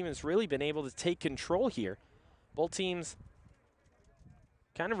 neither team has really been able to take control here. Both teams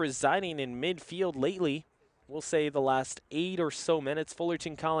kind of residing in midfield lately. We'll say the last 8 or so minutes.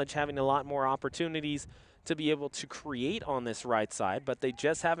 Fullerton College having a lot more opportunities to be able to create on this right side, but they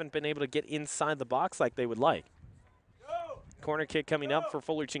just haven't been able to get inside the box like they would like. Corner kick coming up for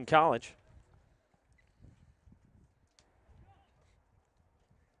Fullerton College.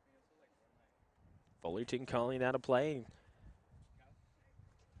 Fullerton calling out a play,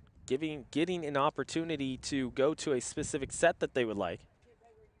 getting an opportunity to go to a specific set that they would like.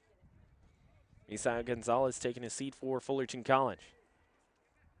 Isaiah Gonzalez taking a seat for Fullerton College.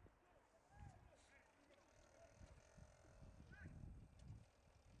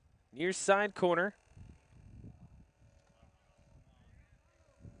 Near side corner.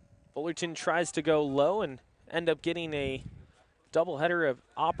 Fullerton tries to go low and end up getting a doubleheader of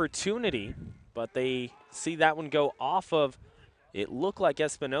opportunity, but they see that one go off of, it looked like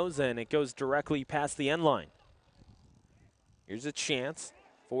Espinoza, and it goes directly past the end line. Here's a chance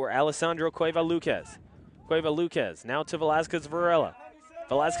for Alessandro Cueva-Luquez. Cueva-Luquez now to Velasquez Varela.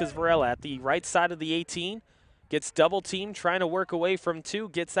 Velasquez Varela at the right side of the 18. Gets double teamed, trying to work away from 2.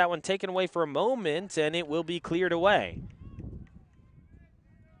 Gets that one taken away for a moment, and it will be cleared away.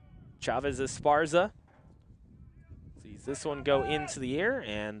 Chavez Esparza sees this one go into the air,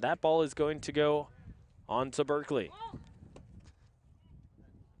 and that ball is going to go on to Berkeley.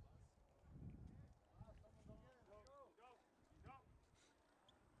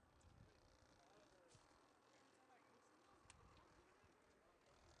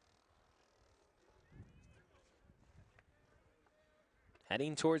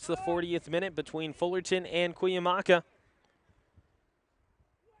 Heading towards the 40th minute between Fullerton and Cuyamaca.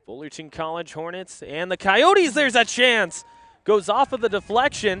 Fullerton College Hornets and the Coyotes, there's a chance. Goes off of the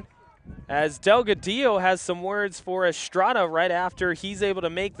deflection as Delgadillo has some words for Estrada right after he's able to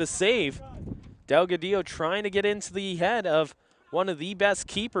make the save. Delgadillo trying to get into the head of one of the best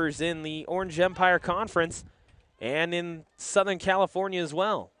keepers in the Orange Empire Conference and in Southern California as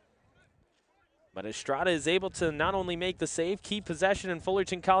well. But Estrada is able to not only make the save, keep possession, and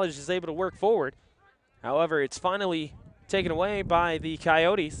Fullerton College is able to work forward. However, it's finally taken away by the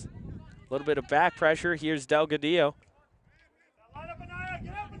Coyotes. A little bit of back pressure. Here's Delgadillo.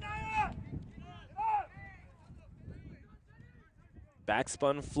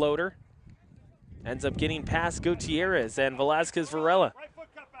 Backspun floater. Ends up getting past Gutierrez, and Velasquez Varela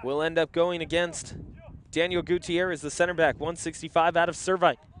will end up going against Daniel Gutierrez, the center back, 165 out of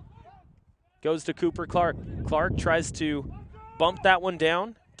Servite. Goes to Cooper Clark. Clark tries to bump that one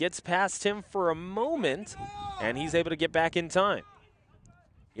down, gets past him for a moment, and he's able to get back in time.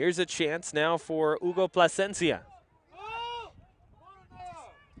 Here's a chance now for Hugo Plasencia.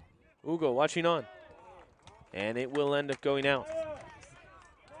 Hugo watching on, and it will end up going out.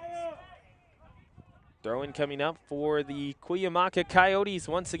 Throw-in coming up for the Cuyamaca Coyotes.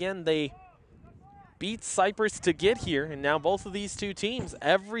 Once again, they beat Cypress to get here, and now both of these two teams,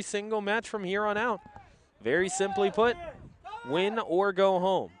 every single match from here on out, very simply put, win or go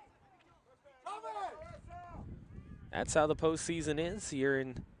home. That's how the postseason is here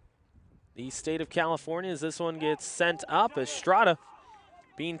in the state of California as this one gets sent up. Estrada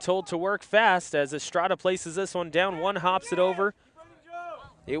being told to work fast as Estrada places this one down. One hops it over.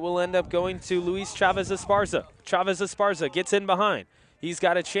 It will end up going to Luis Chavez Esparza. Chavez Esparza gets in behind. He's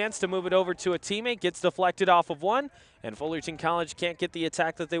got a chance to move it over to a teammate, gets deflected off of one, and Fullerton College can't get the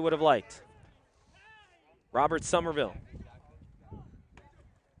attack that they would have liked. Robert Somerville.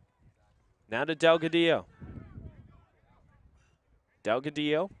 Now to Delgadillo.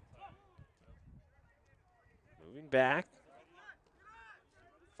 Delgadillo. Moving back.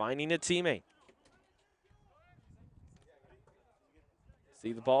 Finding a teammate.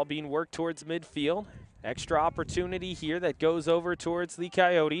 See the ball being worked towards midfield. Extra opportunity here that goes over towards the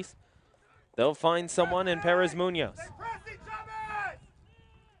Coyotes. They'll find someone in Perez Munoz.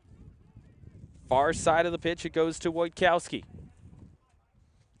 Far side of the pitch, it goes to Wojtkowski.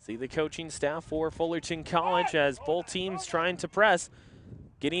 See the coaching staff for Fullerton College as both teams trying to press.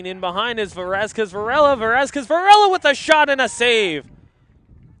 Getting in behind is Velasquez Varela. Velasquez Varela with a shot and a save.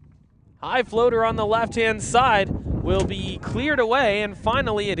 High floater on the left-hand side will be cleared away, and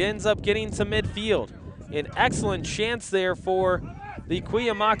finally it ends up getting to midfield. An excellent chance there for the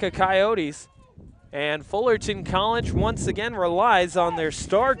Cuyamaca Coyotes. And Fullerton College once again relies on their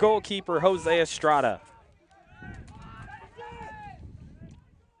star goalkeeper, Jose Estrada.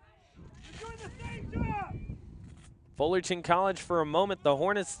 Fullerton College, for a moment, the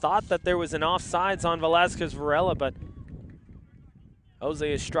Hornets thought that there was an offsides on Velasquez Varela, but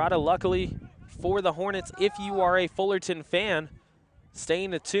Jose Estrada, luckily for the Hornets, if you are a Fullerton fan,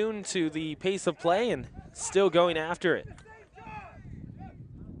 staying attuned to the pace of play and still going after it.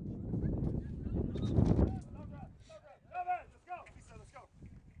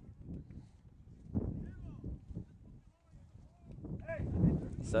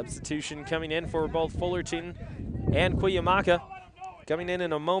 Substitution coming in for both Fullerton and Cuyamaca. Coming in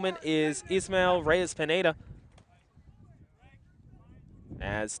a moment is Ismael Reyes-Pineda.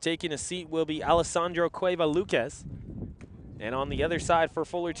 As taking a seat will be Alessandro Cueva-Lucas. And on the other side for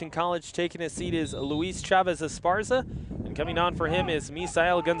Fullerton College, taking a seat is Luis Chavez-Esparza. And coming on for him is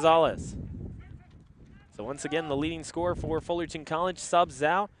Misael Gonzalez. So once again, the leading scorer for Fullerton College subs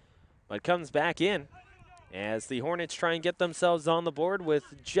out, but comes back in as the Hornets try and get themselves on the board with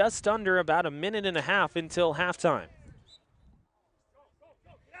just under about a minute and a half until halftime.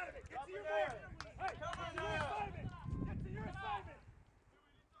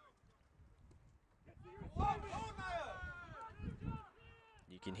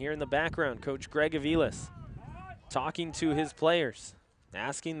 You can hear in the background Coach Greg Aviles talking to his players,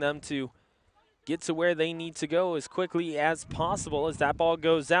 asking them to get to where they need to go as quickly as possible as that ball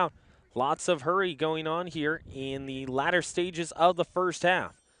goes out. Lots of hurry going on here in the latter stages of the first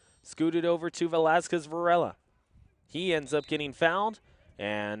half. Scooted over to Velasquez Varela. He ends up getting fouled,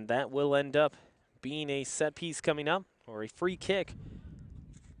 and that will end up being a set piece coming up, or a free kick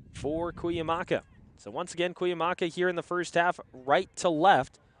for Cuyamaca. So once again, Cuyamaca here in the first half, right to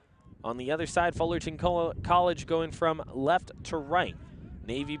left. On the other side, Fullerton College going from left to right.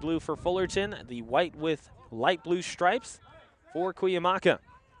 Navy blue for Fullerton, the white with light blue stripes for Cuyamaca.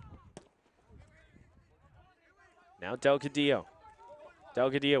 Now Delgadillo.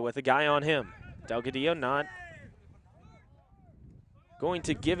 Delgadillo with a guy on him. Delgadillo not going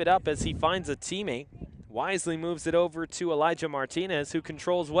to give it up as he finds a teammate. Wisely moves it over to Elijah Martinez, who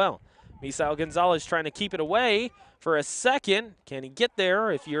controls well. Misael Gonzalez trying to keep it away for a second. Can he get there?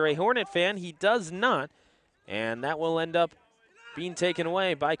 If you're a Hornet fan, he does not. And that will end up being taken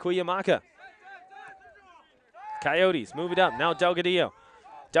away by Cuyamaca. Coyotes move it up. Now Delgadillo.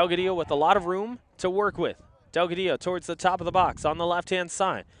 Delgadillo with a lot of room to work with. Delgadillo towards the top of the box on the left-hand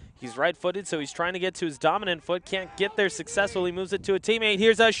side. He's right-footed, so he's trying to get to his dominant foot. Can't get there successfully. Moves it to a teammate.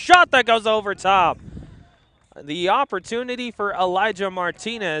 Here's a shot that goes over top. The opportunity for Elijah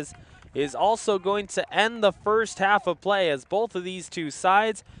Martinez is also going to end the first half of play as both of these two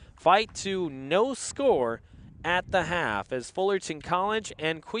sides fight to no score at the half as Fullerton College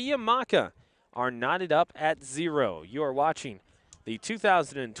and Cuyamaca are knotted up at 0. You are watching the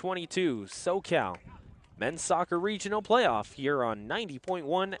 2022 SoCal Men's Soccer Regional Playoff here on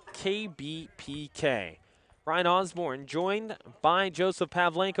 90.1 KBPK. Ryan Osborne joined by Joseph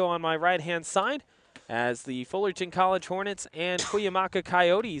Pavlenko on my right-hand side as the Fullerton College Hornets and Cuyamaca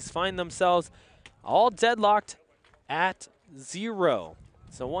Coyotes find themselves all deadlocked at 0.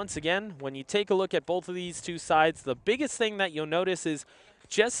 So once again, when you take a look at both of these two sides, the biggest thing that you'll notice is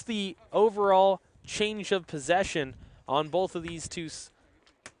just the overall change of possession on both of these two.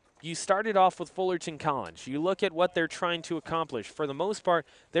 You started off with Fullerton College. You look at what they're trying to accomplish. For the most part,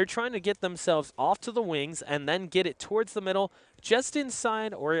 they're trying to get themselves off to the wings and then get it towards the middle, just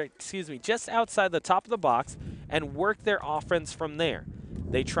inside, or excuse me, just outside the top of the box, and work their offense from there.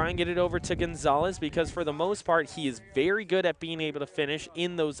 They try and get it over to Gonzalez because for the most part, he is very good at being able to finish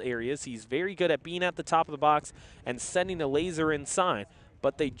in those areas. He's very good at being at the top of the box and sending a laser inside.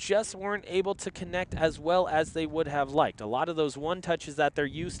 But they just weren't able to connect as well as they would have liked. A lot of those one touches that they're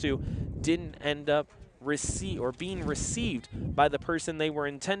used to didn't end up being received by the person they were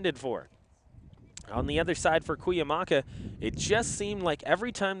intended for. On the other side for Cuyamaca, it just seemed like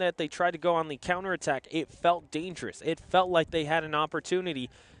every time that they tried to go on the counterattack, it felt dangerous. It felt like they had an opportunity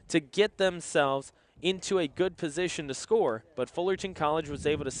to get themselves into a good position to score, but Fullerton College was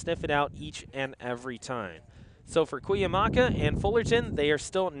able to sniff it out each and every time. So for Cuyamaca and Fullerton, they are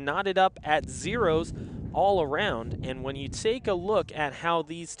still knotted up at 0s all around. And when you take a look at how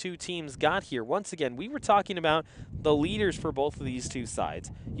these two teams got here, once again, we were talking about the leaders for both of these two sides.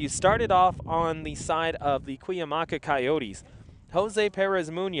 You started off on the side of the Cuyamaca Coyotes. Jose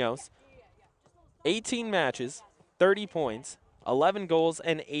Perez Munoz, 18 matches, 30 points, 11 goals,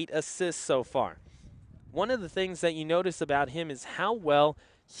 and 8 assists so far. One of the things that you notice about him is how well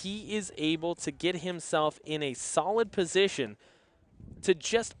he is able to get himself in a solid position to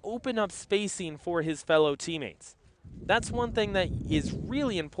just open up spacing for his fellow teammates. That's one thing that is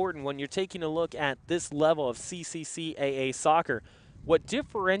really important when you're taking a look at this level of CCCAA soccer. What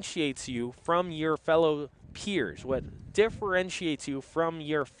differentiates you from your fellow peers, what differentiates you from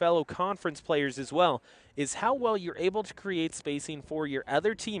your fellow conference players as well, is how well you're able to create spacing for your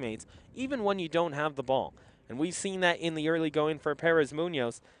other teammates, even when you don't have the ball. And we've seen that in the early going for Perez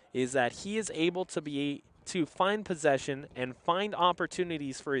Munoz, is that he is able to find possession and find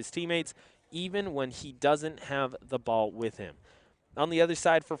opportunities for his teammates even when he doesn't have the ball with him. On the other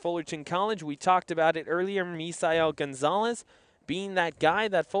side for Fullerton College, we talked about it earlier, Misael Gonzalez being that guy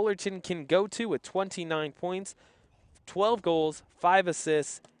that Fullerton can go to with 29 points, 12 goals, 5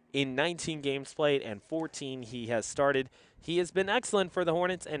 assists in 19 games played, and 14 he has started. He has been excellent for the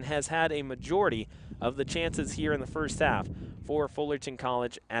Hornets and has had a majority of the chances here in the first half for Fullerton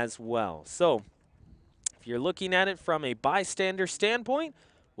College as well. So, if you're looking at it from a bystander standpoint,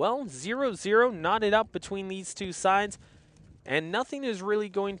 well, 0-0 knotted up between these two sides, and nothing is really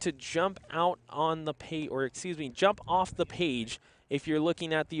going to jump out on the page, or excuse me, jump off the page if you're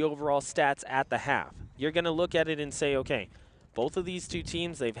looking at the overall stats at the half. You're going to look at it and say, okay, both of these two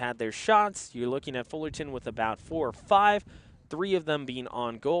teams, they've had their shots. You're looking at Fullerton with about 4 or 5, 3 of them being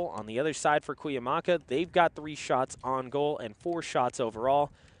on goal. On the other side for Cuyamaca, they've got 3 shots on goal and 4 shots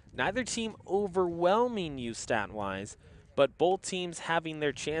overall. Neither team overwhelming you stat-wise, but both teams having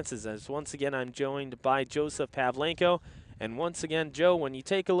their chances. As once again, I'm joined by Joseph Pavlenko. And once again, Joe, when you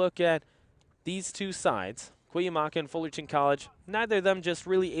take a look at these two sides, Cuyamaca and Fullerton College, neither of them just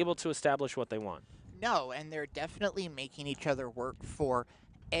really able to establish what they want. No, and they're definitely making each other work for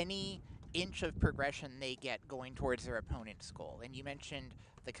any inch of progression they get going towards their opponent's goal. And you mentioned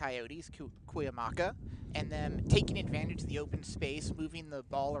the Coyotes, Cuyamaca, and them taking advantage of the open space, moving the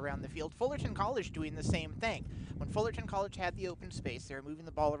ball around the field. Fullerton College doing the same thing. When Fullerton College had the open space, they were moving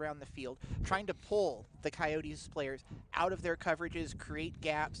the ball around the field, trying to pull the Coyotes players out of their coverages, create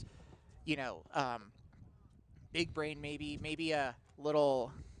gaps. You know, big brain maybe a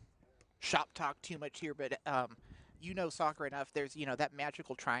little shop talk too much here, but you know soccer enough. There's, you know, that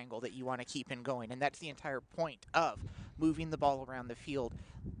magical triangle that you want to keep in going, and that's the entire point of moving the ball around the field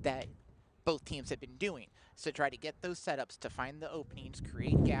that both teams have been doing. So try to get those setups to find the openings,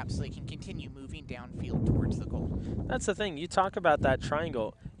 create gaps so they can continue moving downfield towards the goal. That's the thing. You talk about that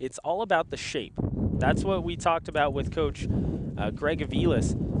triangle. It's all about the shape. That's what we talked about with Coach Greg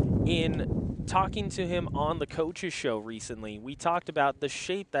Aviles in talking to him on the Coaches Show recently. We talked about the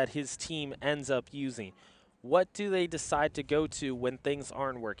shape that his team ends up using. What do they decide to go to when things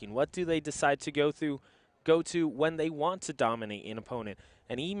aren't working? What do they decide to go to when they want to dominate an opponent?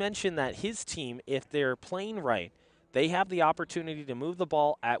 And he mentioned that his team, if they're playing right, they have the opportunity to move the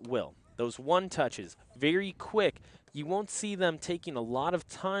ball at will. Those one touches, very quick. You won't see them taking a lot of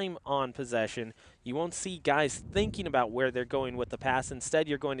time on possession. You won't see guys thinking about where they're going with the pass. Instead,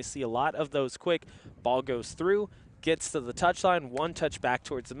 you're going to see a lot of those quick. Ball goes through, gets to the touchline, one touch back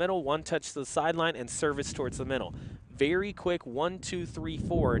towards the middle, one touch to the sideline, and service towards the middle. Very quick 1, 2, 3,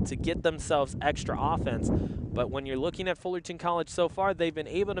 4 to get themselves extra offense. But when you're looking at Fullerton College so far, they've been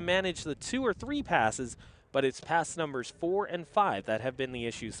able to manage the 2 or 3 passes, but it's pass numbers 4 and 5 that have been the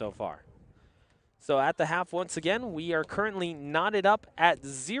issue so far. So at the half, once again, we are currently knotted up at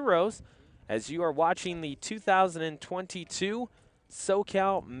zeros as you are watching the 2022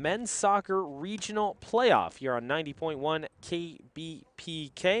 SoCal Men's Soccer Regional Playoff here on 90.1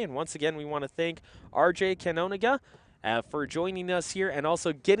 KBPK. And once again, we want to thank RJ Canoniga for joining us here and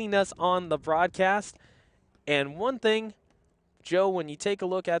also getting us on the broadcast. And one thing, Joe, when you take a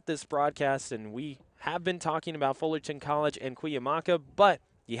look at this broadcast, and we have been talking about Fullerton College and Cuyamaca, but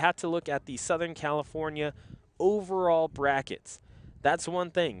you have to look at the Southern California overall brackets. That's one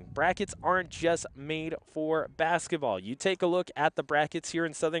thing. Brackets aren't just made for basketball. You take a look at the brackets here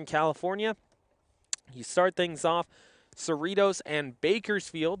in Southern California. You start things off, Cerritos and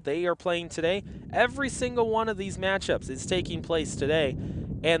Bakersfield, they are playing today. Every single one of these matchups is taking place today.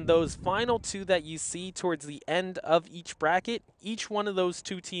 And those final 2 that you see towards the end of each bracket, each one of those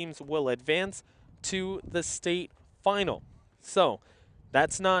 2 teams will advance to the state final. So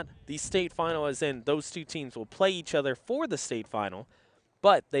that's not the state final as in those 2 teams will play each other for the state final,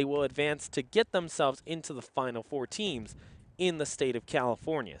 but they will advance to get themselves into the final 4 teams in the state of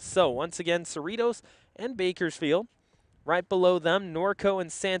California. So once again, Cerritos and Bakersfield. Right below them, Norco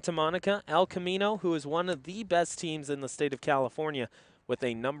and Santa Monica. El Camino, who is one of the best teams in the state of California with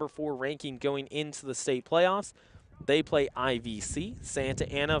a number 4 ranking going into the state playoffs. They play IVC. Santa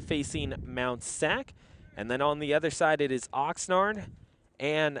Ana facing Mount Sac. And then on the other side, it is Oxnard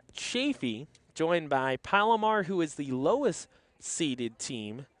and Chaffee, joined by Palomar, who is the lowest seeded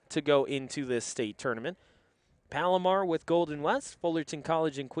team to go into this state tournament. Palomar with Golden West, Fullerton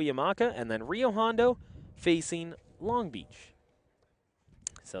College and Cuyamaca, and then Rio Hondo facing Long Beach.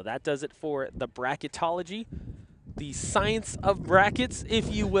 So that does it for the bracketology, the science of brackets,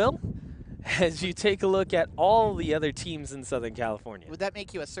 if you will, as you take a look at all the other teams in Southern California. Would that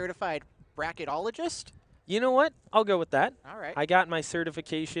make you a certified bracketologist? You know what? I'll go with that. All right. I got my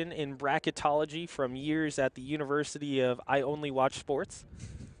certification in bracketology from years at the University of I Only Watch Sports.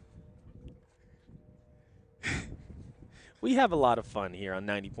 We have a lot of fun here on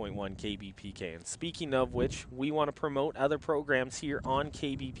 90.1 KBPK. And speaking of which, we want to promote other programs here on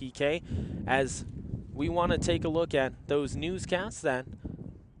KBPK as we want to take a look at those newscasts that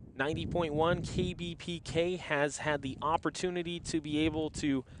 90.1 KBPK has had the opportunity to be able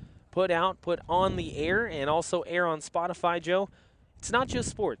to put on the air, and also air on Spotify, Joe. It's not just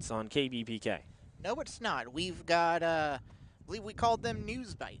sports on KBPK. No, it's not. We've got, I believe we called them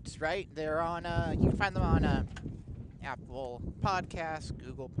News Bites, right? They're on, you can find them on Apple Podcasts,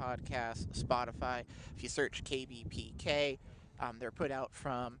 Google Podcasts, Spotify. If you search KBPK, they're put out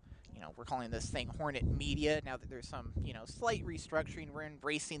from, we're calling this thing Hornet Media. Now that there's some, slight restructuring, we're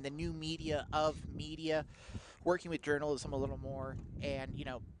embracing the new media of media, working with journalism a little more, and,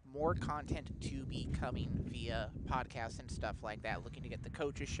 more content to be coming via podcasts and stuff like that. Looking to get the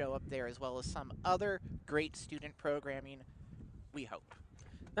coaches show up there as well as some other great student programming, we hope.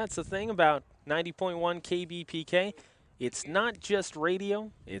 That's the thing about 90.1 KBPK. It's not just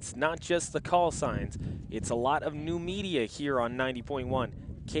radio. It's not just the call signs. It's a lot of new media here on 90.1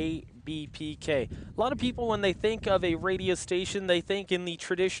 KBPK. A lot of people, when they think of a radio station, they think in the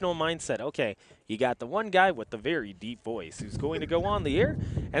traditional mindset. Okay, you got the one guy with the very deep voice who's going to go on the air,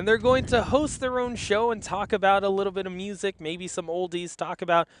 and they're going to host their own show and talk about a little bit of music, maybe some oldies, talk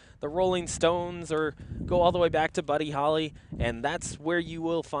about the Rolling Stones, or go all the way back to Buddy Holly, and that's where you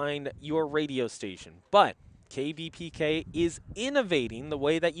will find your radio station. But KBPK is innovating the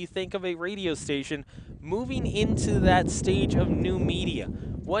way that you think of a radio station, moving into that stage of new media.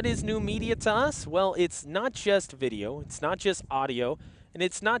 What is new media to us? Well, it's not just video, it's not just audio, and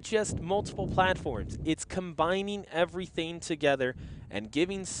it's not just multiple platforms. It's combining everything together and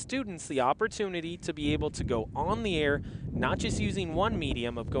giving students the opportunity to be able to go on the air, not just using one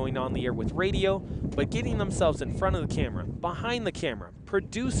medium of going on the air with radio, but getting themselves in front of the camera, behind the camera,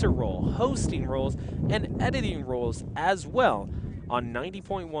 producer role, hosting roles, and editing roles as well on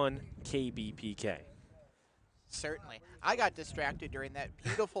 90.1 KBPK. Certainly. I got distracted during that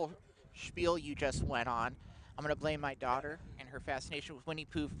beautiful spiel you just went on. I'm going to blame my daughter and her fascination with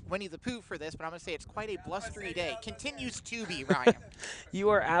Winnie the Pooh for this, but I'm going to say it's quite a blustery day. Continues to be, Ryan. You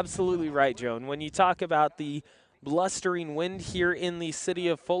are absolutely right, Joan. When you talk about the blustering wind here in the city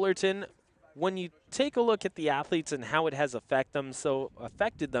of Fullerton, when you take a look at the athletes and how it has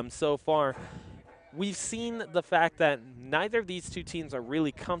affected them so far, we've seen the fact that neither of these two teams are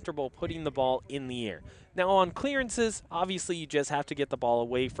really comfortable putting the ball in the air. Now, on clearances, obviously you just have to get the ball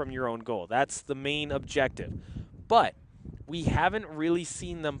away from your own goal. That's the main objective. But we haven't really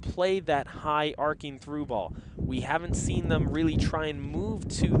seen them play that high arcing through ball. We haven't seen them really try and move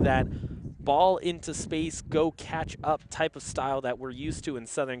to that ball into space, go catch up type of style that we're used to in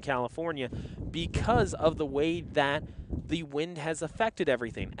Southern California because of the way that the wind has affected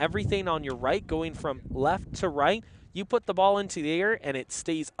everything. Everything on your right going from left to right, you put the ball into the air and it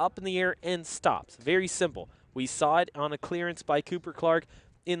stays up in the air and stops. Very simple. We saw it on a clearance by Cooper Clark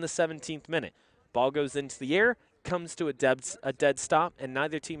in the 17th minute. Ball goes into the air, comes to a dead stop, and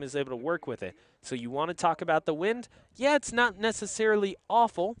neither team is able to work with it. So you want to talk about the wind? Yeah, it's not necessarily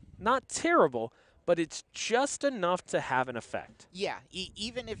awful, not terrible, but it's just enough to have an effect. Yeah,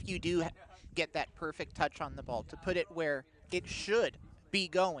 even if you do get that perfect touch on the ball to put it where it should be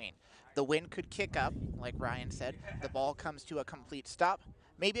going, the wind could kick up, like Ryan said. The ball comes to a complete stop.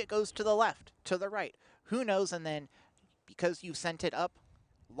 Maybe it goes to the left, to the right. Who knows? And then because you sent it up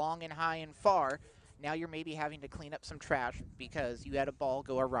long and high and far, now you're maybe having to clean up some trash because you had a ball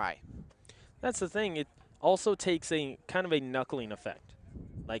go awry. That's the thing. It also takes a kind of a knuckling effect.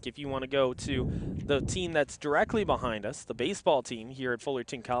 Like if you want to go to the team that's directly behind us, the baseball team here at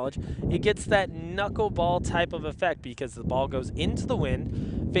Fullerton College, it gets that knuckleball type of effect because the ball goes into the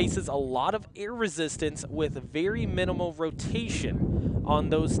wind, faces a lot of air resistance with very minimal rotation on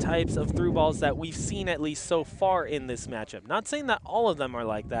those types of through balls that we've seen at least so far in this matchup. Not saying that all of them are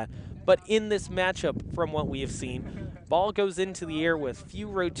like that, but in this matchup from what we have seen, ball goes into the air with few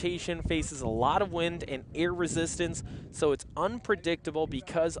rotation, faces a lot of wind and air resistance, so it's unpredictable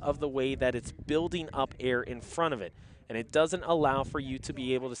because of the way that it's building up air in front of it. and it doesn't allow for you to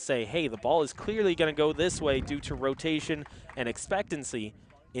be able to say, hey, the ball is clearly going to go this way due to rotation and expectancy.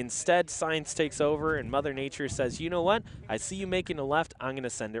 Instead, science takes over, and Mother Nature says, you know what? I see you making a left. I'm going to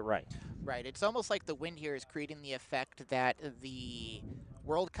send it right. Right. It's almost like the wind here is creating the effect that the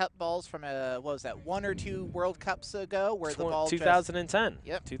World Cup balls from what was that, 1 or 2 World Cups ago, where the ball 2010.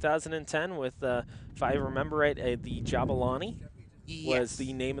 Yep. 2010 with, if I remember right, the Jabalani was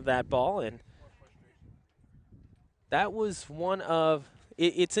the name of that ball, and that was one of.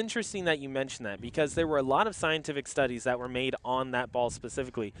 It's interesting that you mentioned that because there were a lot of scientific studies that were made on that ball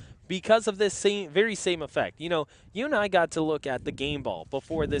specifically because of this very same effect. You know, you and I got to look at the game ball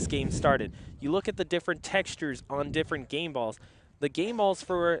before this game started. You look at the different textures on different game balls. The game balls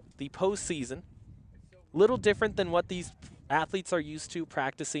for the postseason, little different than what these athletes are used to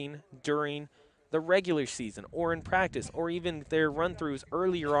practicing during the regular season or in practice or even their run-throughs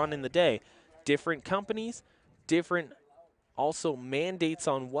earlier on in the day. Different companies, different also mandates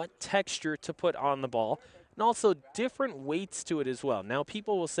on what texture to put on the ball, and also different weights to it as well. Now,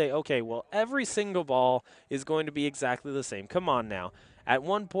 people will say, okay, well, every single ball is going to be exactly the same. Come on now. At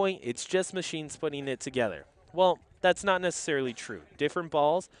one point, it's just machines putting it together. Well, that's not necessarily true. Different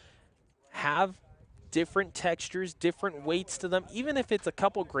balls have different textures, different weights to them. Even if it's a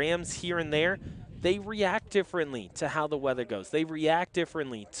couple grams here and there, they react differently to how the weather goes. They react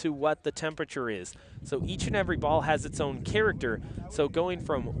differently to what the temperature is. So each and every ball has its own character. So going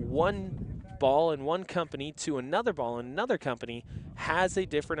from one ball in one company to another ball in another company has a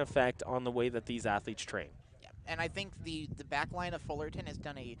different effect on the way that these athletes train. Yeah. And I think the back line of Fullerton has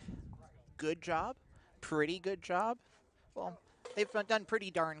done a good job, pretty good job. Well, they've done pretty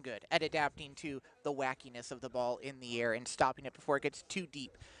darn good at adapting to the wackiness of the ball in the air and stopping it before it gets too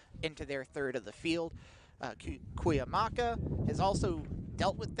deep into their third of the field. Cuyamaca has also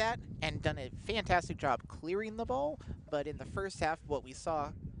dealt with that and done a fantastic job clearing the ball, but in the first half, what we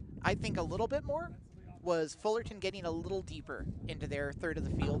saw, I think a little bit more, was Fullerton getting a little deeper into their third of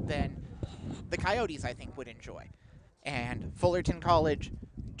the field than the Coyotes, I think, would enjoy. And Fullerton College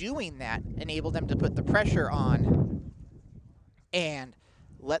doing that enabled them to put the pressure on and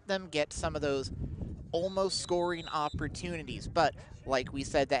let them get some of those almost scoring opportunities. But like we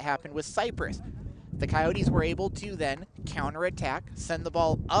said, that happened with Cypress. The Coyotes were able to then counterattack, send the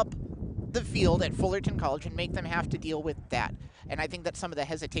ball up the field at Fullerton College and make them have to deal with that. And I think that's some of the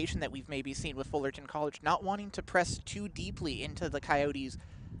hesitation that we've maybe seen with Fullerton College, not wanting to press too deeply into the Coyotes'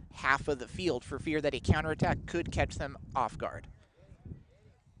 half of the field for fear that a counterattack could catch them off guard.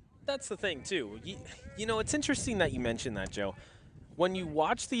 That's the thing, too. You know, it's interesting that you mentioned that, Joe. When you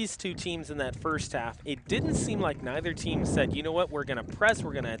watch these two teams in that first half, it didn't seem like neither team said, you know what, we're going to press,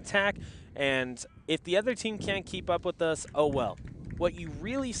 we're going to attack, and if the other team can't keep up with us, oh well. What you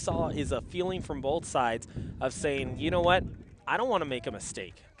really saw is a feeling from both sides of saying, you know what, I don't want to make a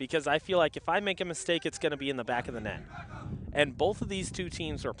mistake, because I feel like if I make a mistake, it's going to be in the back of the net. And both of these two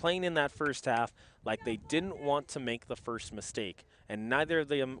teams were playing in that first half like they didn't want to make the first mistake, and neither of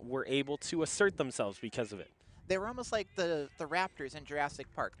them were able to assert themselves because of it. They were almost like the Raptors in Jurassic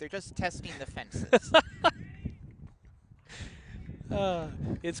Park. They're just testing the fences.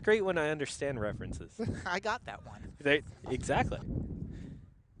 It's great when I understand references. I got that one. Exactly.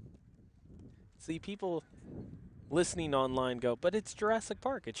 See, people listening online go, but it's Jurassic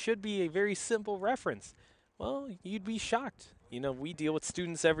Park. It should be a very simple reference. Well, you'd be shocked. You know, we deal with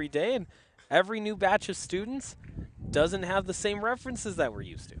students every day, and every new batch of students doesn't have the same references that we're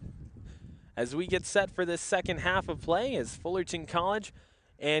used to. As we get set for this second half of play, as Fullerton College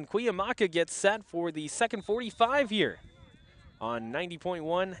and Cuyamaca get set for the second 45 here on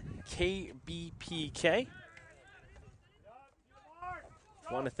 90.1 KBPK.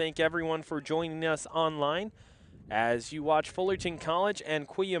 Want to thank everyone for joining us online as you watch Fullerton College and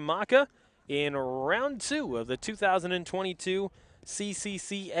Cuyamaca in round 2 of the 2022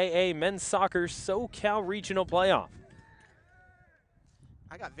 CCCAA Men's Soccer SoCal Regional Playoff.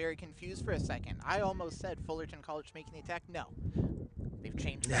 I got very confused for a second. I almost said Fullerton College making the attack. No. They've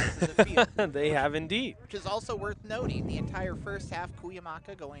changed sides of the field. They have indeed. Which is also worth noting. The entire first half,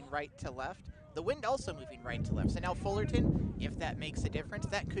 Cuyamaca going right to left. The wind also moving right to left. So now Fullerton, if that makes a difference,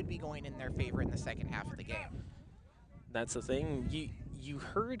 that could be going in their favor in the second half of the game. That's the thing. You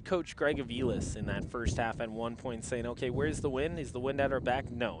heard Coach Greg Aviles in that first half at one point saying, okay, where's the wind? Is the wind at our back?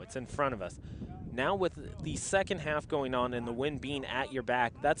 No, it's in front of us. Now with the second half going on and the wind being at your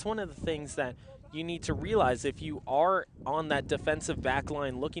back, that's one of the things that you need to realize if you are on that defensive back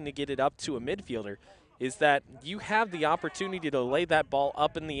line looking to get it up to a midfielder, is that you have the opportunity to lay that ball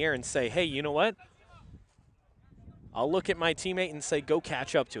up in the air and say, hey, you know what? I'll look at my teammate and say, go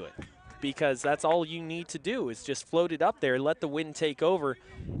catch up to it. because that's all you need to do is just float it up there, let the wind take over,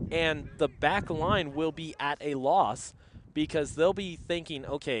 and the back line will be at a loss because they'll be thinking,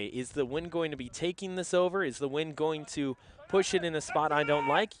 okay, is the wind going to be taking this over? Is the wind going to push it in a spot I don't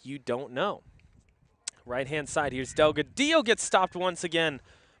like? You don't know. Right-hand side, here's Delgadillo, gets stopped once again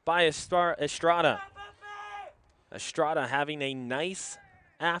by Estrada. Estrada having a nice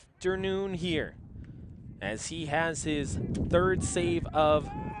afternoon here as he has his third save of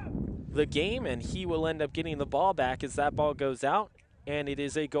the game, and he will end up getting the ball back as that ball goes out, and it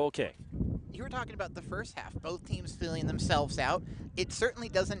is a goal kick. You were talking about the first half, both teams feeling themselves out. It certainly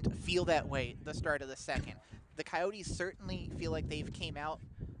doesn't feel that way the start of the second. The Coyotes certainly feel like they've came out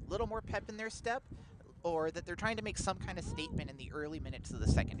a little more pep in their step, or that they're trying to make some kind of statement in the early minutes of the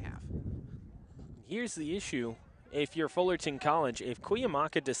second half. Here's the issue. If you're Fullerton College, if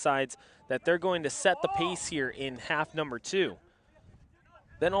Cuyamaca decides that they're going to set the pace here in half number 2,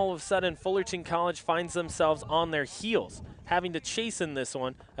 then all of a sudden Fullerton College finds themselves on their heels, having to chase in this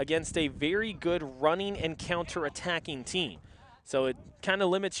one against a very good running and counter-attacking team. So it kind of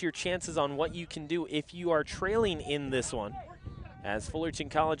limits your chances on what you can do if you are trailing in this one. As Fullerton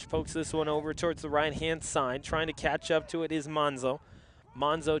College pokes this one over towards the right-hand side, trying to catch up to it is Monzo.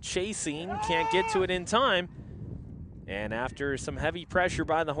 Monzo chasing, can't get to it in time. And after some heavy pressure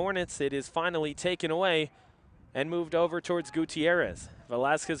by the Hornets, it is finally taken away and moved over towards Gutierrez.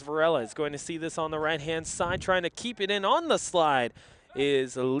 Velasquez Varela is going to see this on the right-hand side, trying to keep it in on the slide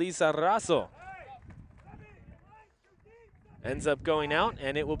is Lizarrazo. Ends up going out,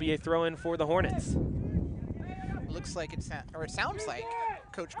 and it will be a throw-in for the Hornets. Looks like it sounds like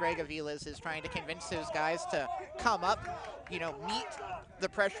Coach Greg Aviles is trying to convince those guys to come up, you know, meet the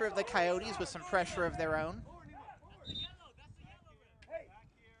pressure of the Coyotes with some pressure of their own.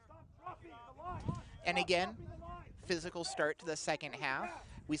 And again, physical start to the second half.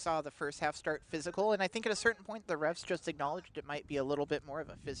 We saw the first half start physical, and I think at a certain point the refs just acknowledged it might be a little bit more of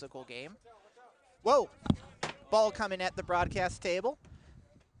a physical game. Whoa! Ball coming at the broadcast table.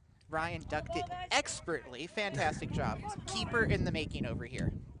 Ryan ducked it expertly. Fantastic job. Keeper in the making over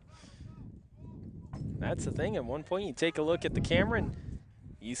here. That's the thing. At one point, you take a look at the camera and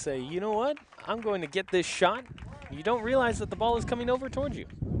you say, you know what? I'm going to get this shot. You don't realize that the ball is coming over towards you.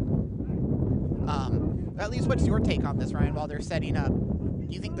 At least what's your take on this, Ryan, while they're setting up? Do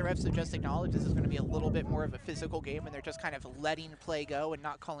you think the refs have just acknowledged this is going to be a little bit more of a physical game and they're just kind of letting play go and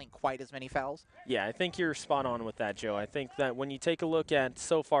not calling quite as many fouls? Yeah, I think you're spot on with that, Joe. I think that when you take a look at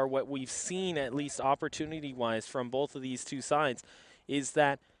so far what we've seen, at least opportunity-wise, from both of these two sides, is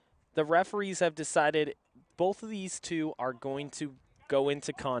that the referees have decided both of these two are going to go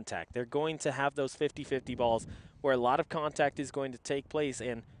into contact. They're going to have those 50-50 balls where a lot of contact is going to take place,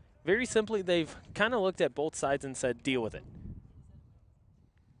 and very simply, they've kind of looked at both sides and said, deal with it.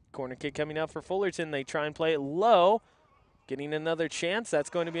 Corner kick coming up for Fullerton. They try and play it low. Getting another chance.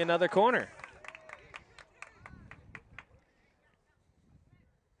 That's going to be another corner.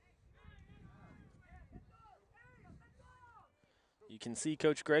 You can see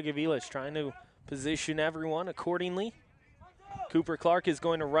Coach Greg Aviles trying to position everyone accordingly. Cooper Clark is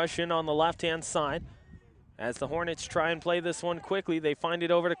going to rush in on the left-hand side. As the Hornets try and play this one quickly, they find it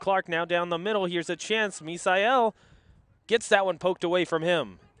over to Clark now down the middle. Here's a chance. Misael gets that one poked away from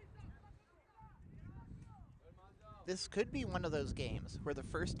him. This could be one of those games where the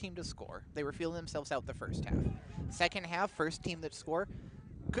first team to score, they were feeling themselves out the first half. Second half, first team that score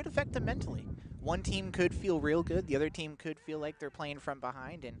could affect them mentally. One team could feel real good. The other team could feel like they're playing from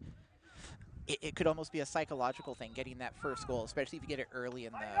behind, and it could almost be a psychological thing, getting that first goal, especially if you get it early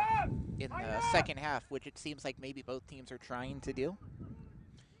in the second half, which it seems like maybe both teams are trying to do.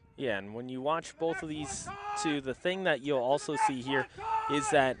 Yeah, and when you watch both of these two, the thing that you'll also see here is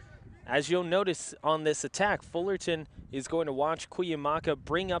that, as you'll notice on this attack, Fullerton is going to watch Cuyamaca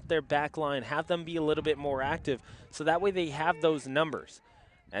bring up their back line, have them be a little bit more active, so that way they have those numbers.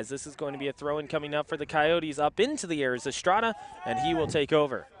 As this is going to be a throw-in coming up for the Coyotes, up into the air is Estrada, and he will take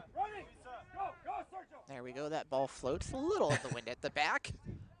over. There we go. That ball floats a little at the wind at the back.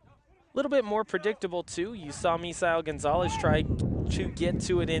 A little bit more predictable, too. You saw Misael Gonzalez try to get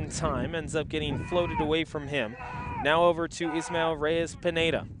to it in time. Ends up getting floated away from him. Now over to Ismael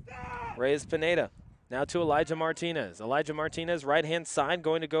Reyes-Pineda. Reyes-Pineda now to Elijah Martinez. Elijah Martinez, right-hand side,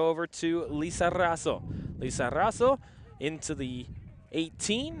 going to go over to Lizarrazo. Lizarrazo into the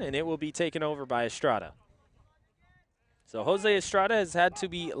 18, and it will be taken over by Estrada. So Jose Estrada has had to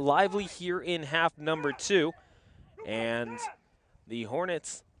be lively here in half number 2. And the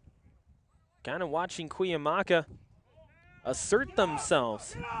Hornets kind of watching Cuyamaca assert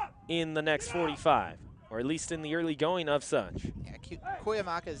themselves in the next 45. or at least in the early going of such. Yeah,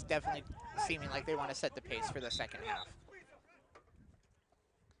 Cuyamaca is definitely seeming like they want to set the pace for the second half.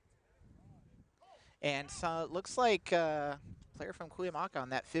 And so it looks like player from Cuyamaca on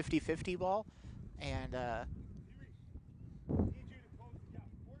that 50-50 ball, and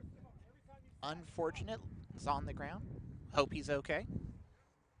unfortunate is on the ground. Hope he's okay.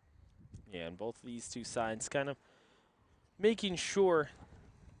 Yeah, and both of these two sides kind of making sure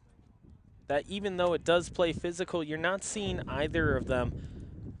that even though it does play physical, you're not seeing either of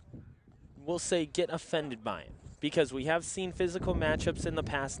them, we'll say, get offended by it. Because we have seen physical matchups in the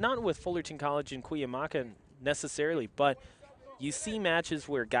past, not with Fullerton College and Cuyamaca necessarily, but you see matches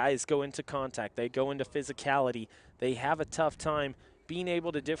where guys go into contact, they go into physicality, they have a tough time being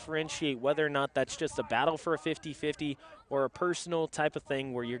able to differentiate whether or not that's just a battle for a 50-50 or a personal type of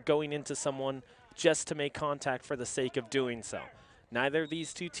thing where you're going into someone just to make contact for the sake of doing so. Neither of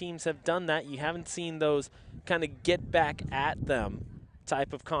these two teams have done that. You haven't seen those kind of get back at them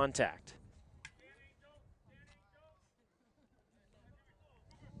type of contact.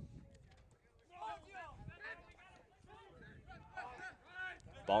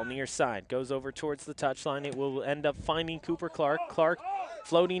 Ball near side, goes over towards the touchline. It will end up finding Cooper Clark. Clark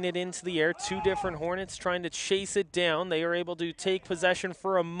floating it into the air. Two different Hornets trying to chase it down. They are able to take possession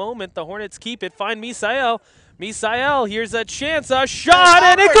for a moment. The Hornets keep it. Find Misael. Misael, here's a chance, a shot,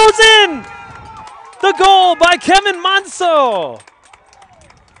 and it goes in! The goal by Kevin Manso.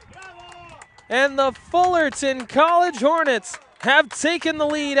 And the Fullerton College Hornets have taken the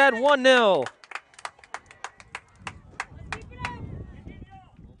lead at 1-0.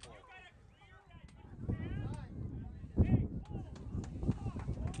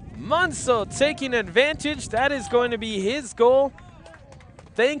 Manso taking advantage. That is going to be his goal.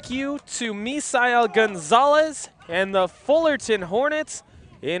 Thank you to Misael Gonzalez and the Fullerton Hornets.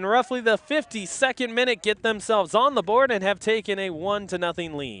 In roughly the 52nd minute, get themselves on the board and have taken a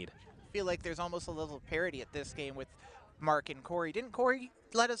 1-0 lead. I feel like there's almost a little parity at this game with Mark and Corey. Didn't Corey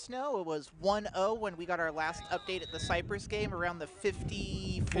let us know it was 1-0 when we got our last update at the Cypress game around the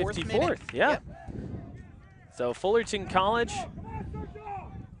 54th minute? Yeah. Yep. So Fullerton College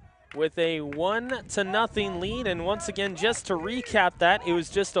with a 1-0 lead, and once again, just to recap that, it was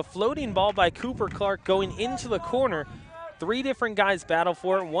just a floating ball by Cooper Clark going into the corner. Three different guys battle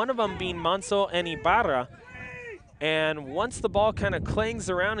for it, one of them being Manso and Ibarra. And once the ball kind of clangs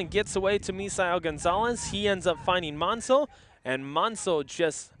around and gets away to Misael Gonzalez, he ends up finding Manso, and Manso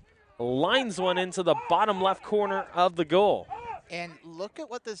just lines one into the bottom left corner of the goal. And look at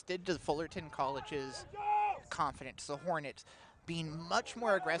what this did to Fullerton College's confidence, the Hornets being much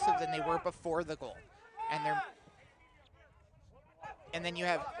more aggressive than they were before the goal. And then you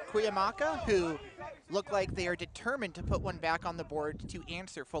have Cuyamaca, who look like they are determined to put one back on the board to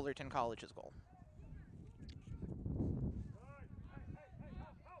answer Fullerton College's goal.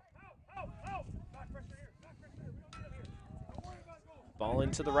 Ball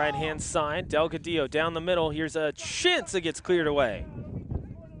into the right-hand side. Delgadillo down the middle. Here's a chance that gets cleared away.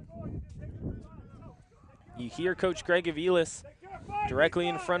 You hear Coach Greg Aviles directly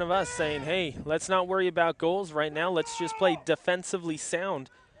in front of us saying, hey, let's not worry about goals right now. Let's just play defensively sound,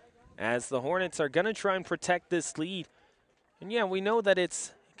 as the Hornets are going to try and protect this lead. And yeah, we know that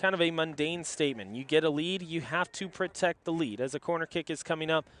it's kind of a mundane statement. You get a lead, you have to protect the lead, as a corner kick is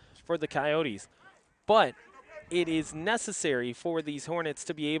coming up for the Coyotes. But it is necessary for these Hornets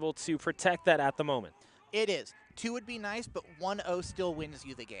to be able to protect that at the moment. It is. 2 would be nice, but 1-0 still wins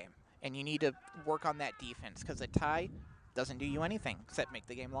you the game. And you need to work on that defense, because a tie doesn't do you anything except make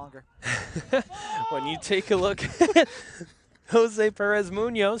the game longer. When you take a look at Jose Perez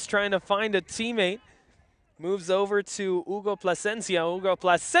Munoz trying to find a teammate, moves over to Hugo Plasencia. Hugo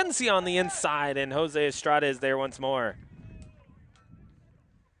Plasencia on the inside, and Jose Estrada is there once more.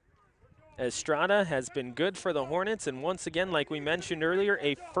 Estrada has been good for the Hornets, and once again, like we mentioned earlier,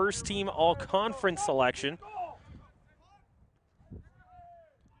 a first-team all-conference selection.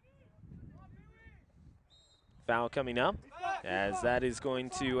 Foul coming up, as that is going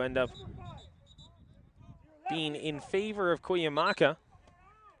to end up being in favor of Cuyamaca.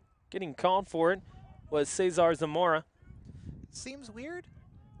 Getting called for it was Cesar Zamora. Seems weird.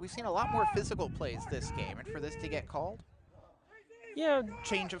 We've seen a lot more physical plays this game, and for this to get called? Yeah.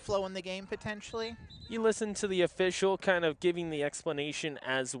 Change of flow in the game, potentially? You listen to the official kind of giving the explanation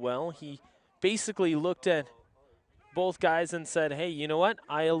as well. He basically looked at both guys and said, hey, you know what?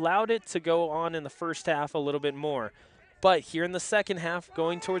 I allowed it to go on in the first half a little bit more. But here in the second half,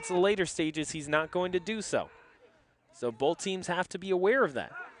 going towards the later stages, he's not going to do so. So both teams have to be aware of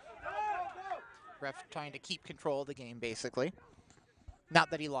that. Ref trying to keep control of the game, basically.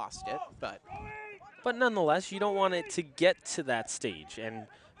 Not that he lost it, but But nonetheless, you don't want it to get to that stage, and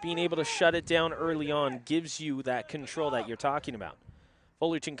being able to shut it down early on gives you that control that you're talking about.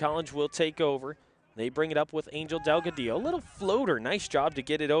 Fullerton College will take over. They bring it up with Angel Delgadillo. A little floater. Nice job to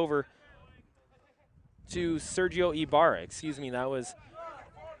get it over to Sergio Ibarra. Excuse me, that was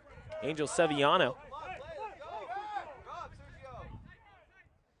Angel Sevillano.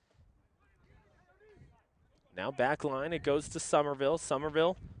 Now back line, it goes to Somerville.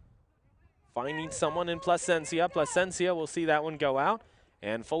 Somerville finding someone in Plasencia. Plasencia will see that one go out,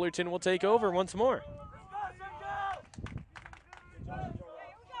 and Fullerton will take over once more.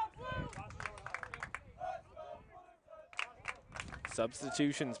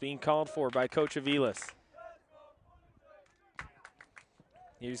 Substitutions being called for by Coach Aviles.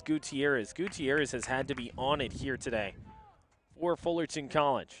 Here's Gutierrez. Gutierrez has had to be on it here today for Fullerton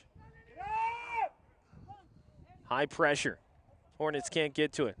College. High pressure. Hornets can't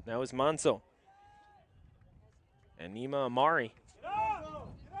get to it. That was Manso. And Nima Amari.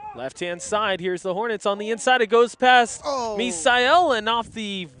 Left-hand side, here's the Hornets on the inside. It goes past Misael, and off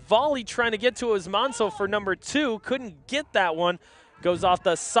the volley trying to get to it was Manso for number 2. Couldn't get that one. Goes off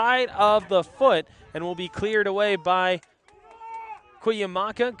the side of the foot and will be cleared away by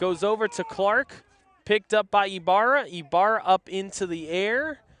Cuyamaca. Goes over to Clark. Picked up by Ibarra. Ibarra up into the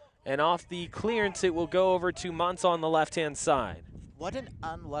air. And off the clearance, it will go over to Manso on the left-hand side. What an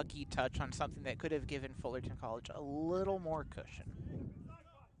unlucky touch on something that could have given Fullerton College a little more cushion.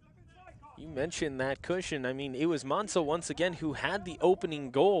 You mentioned that cushion. I mean, it was Manso once again who had the opening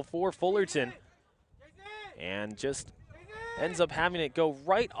goal for Fullerton and just ends up having it go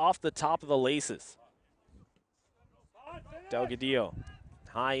right off the top of the laces. Delgadillo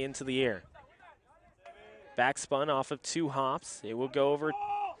high into the air. Backspun off of 2 hops. It will go over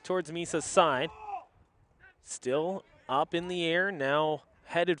towards Misa's side. Still up in the air, now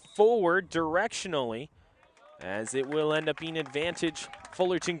headed forward directionally, as it will end up being advantage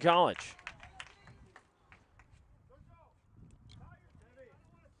Fullerton College.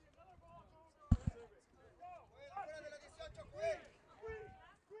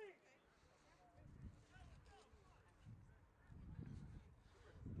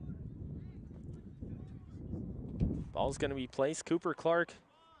 Ball's going to be placed. Cooper Clark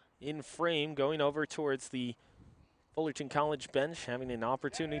in frame, going over towards the Fullerton College bench, having an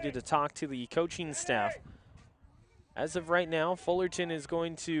opportunity to talk to the coaching staff. As of right now, Fullerton is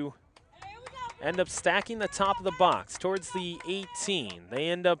going to end up stacking the top of the box towards the 18. They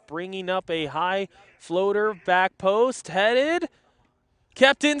end up bringing up a high floater, back post, headed,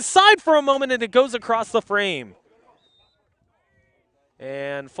 kept inside for a moment, and it goes across the frame.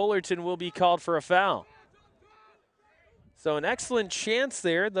 And Fullerton will be called for a foul. So an excellent chance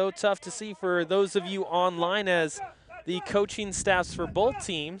there, though tough to see for those of you online, as the coaching staffs for both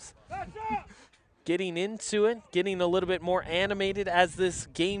teams getting into it, getting a little bit more animated as this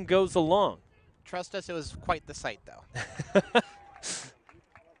game goes along. Trust us, it was quite the sight, though.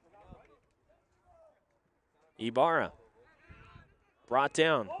 Ibarra brought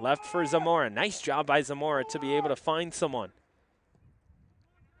down, left for Zamora. Nice job by Zamora to be able to find someone.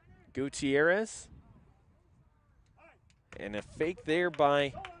 Gutierrez. And a fake there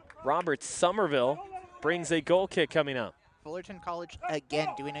by Robert Somerville brings a goal kick coming up. Fullerton College, again,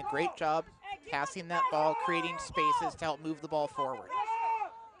 doing a great job passing that ball, creating spaces to help move the ball forward.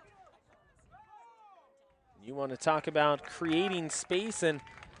 You want to talk about creating space and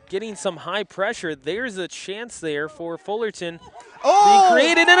getting some high pressure. There's a chance there for Fullerton being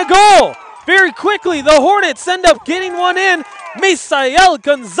created in a goal. Very quickly, the Hornets end up getting one in. Misael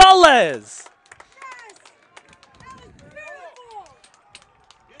Gonzalez.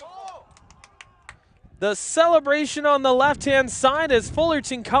 The celebration on the left-hand side as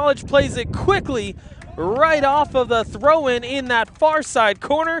Fullerton College plays it quickly right off of the throw-in in that far side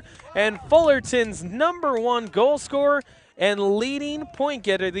corner. And Fullerton's #1 goal scorer and leading point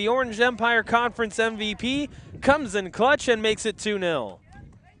getter, the Orange Empire Conference MVP, comes in clutch and makes it 2-0.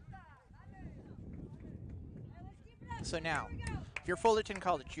 So now, if you're Fullerton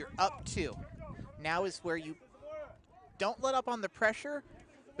College, you're up 2. Now is where you don't let up on the pressure,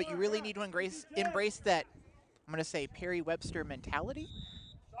 but you really need to embrace that, I'm going to say, Perry Webster mentality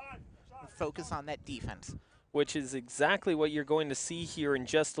and focus on that defense. Which is exactly what you're going to see here in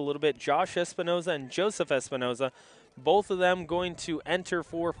just a little bit. Josh Espinoza and Joseph Espinoza, both of them going to enter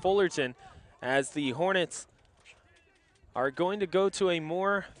for Fullerton, as the Hornets are going to go to a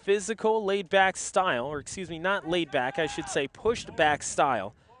more physical, laid-back style, or excuse me, not laid-back, I should say pushed-back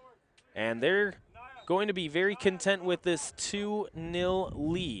style. And they're going to be very content with this 2-0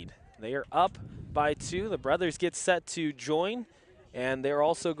 lead. They are up by 2. The brothers get set to join, and they're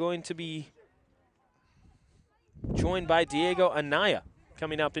also going to be joined by Diego Anaya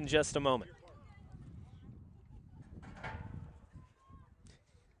coming up in just a moment.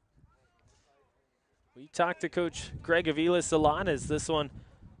 We talked to Coach Greg Aviles a lot as this one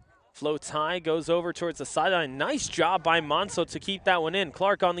floats high, goes over towards the sideline. Nice job by Monso to keep that one in.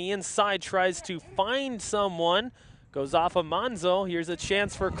 Clark on the inside tries to find someone. Goes off of Monzo. Here's a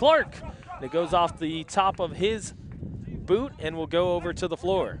chance for Clark. It goes off the top of his boot and will go over to the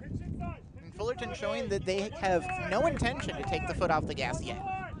floor. And Fullerton showing that they have no intention to take the foot off the gas yet.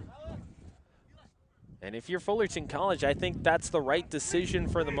 And if you're Fullerton College, I think that's the right decision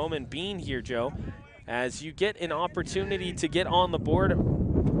for the moment being here, Joe. As you get an opportunity to get on the board,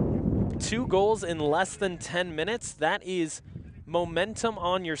 2 goals in less than 10 minutes, that is momentum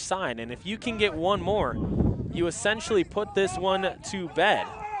on your side. And if you can get one more, you essentially put this one to bed.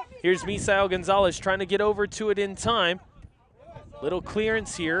 Here's Misael Gonzalez trying to get over to it in time. Little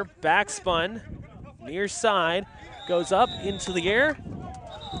clearance here, back spun, near side, goes up into the air.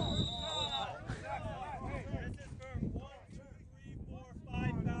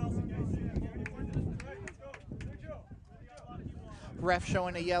 Ref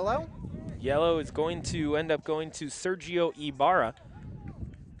showing a yellow. Yellow is going to end up going to Sergio Ibarra,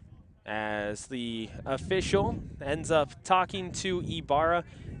 as the official ends up talking to Ibarra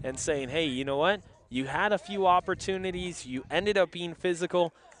and saying, hey, you know what? You had a few opportunities. You ended up being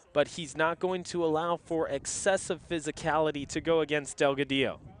physical, but he's not going to allow for excessive physicality to go against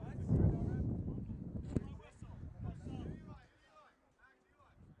Delgadillo.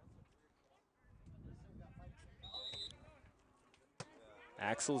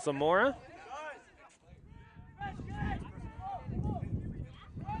 Axel Zamora.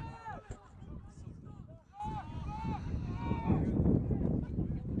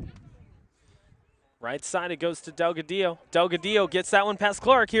 Right side, it goes to Delgadillo. Delgadillo gets that one past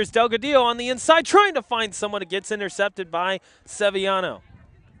Clark. Here's Delgadillo on the inside trying to find someone. It gets intercepted by Sevillano.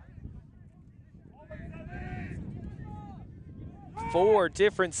 4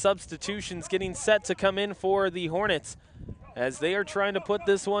 different substitutions getting set to come in for the Hornets, as they are trying to put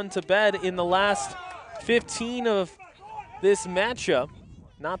this one to bed in the last 15 of this matchup.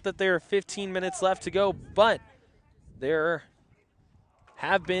 Not that there are 15 minutes left to go, but there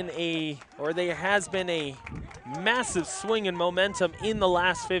has been a massive swing in momentum in the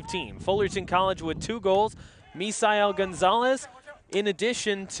last 15. Fullerton College with 2 goals. Misael Gonzalez, in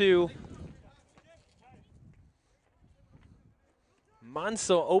addition to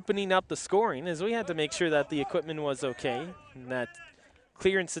Monso opening up the scoring, as we had to make sure that the equipment was okay. And that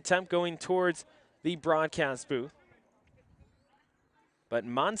clearance attempt going towards the broadcast booth. But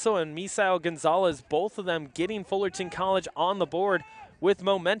Monso and Misael Gonzalez, both of them getting Fullerton College on the board with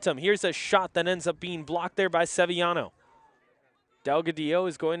momentum. Here's a shot that ends up being blocked there by Sevillano. Delgadillo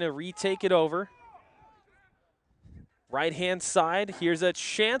is going to retake it over. Right-hand side, here's a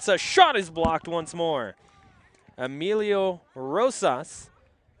chance. A shot is blocked once more. Emilio Rosas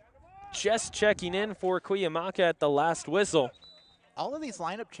just checking in for Cuyamaca at the last whistle. All of these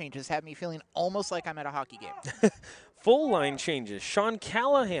lineup changes have me feeling almost like I'm at a hockey game. Full line changes. Sean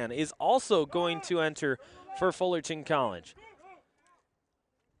Callahan is also going to enter for Fullerton College.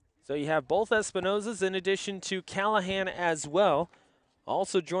 So you have both Espinosas in addition to Callahan as well.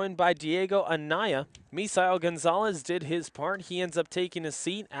 Also joined by Diego Anaya. Misael Gonzalez did his part. He ends up taking a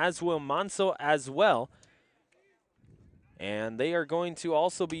seat, as will Monso as well. And they are going to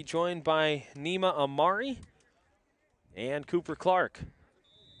also be joined by Nima Amari and Cooper Clark.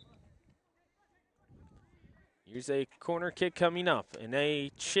 Here's a corner kick coming up, and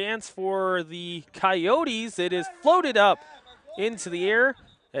a chance for the Coyotes. It is floated up into the air.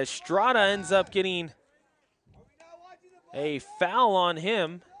 Estrada ends up getting a foul on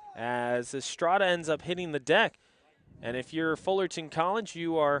him, as Estrada ends up hitting the deck. And if you're Fullerton College,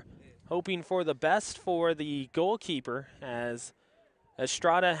 you are hoping for the best for the goalkeeper, as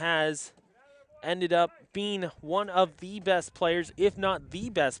Estrada has ended up being one of the best players, if not the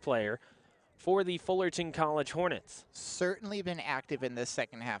best player, for the Fullerton College Hornets. Certainly been active in this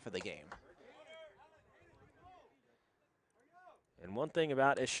second half of the game. And one thing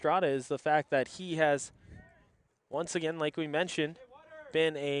about Estrada is the fact that he has, once again, like we mentioned,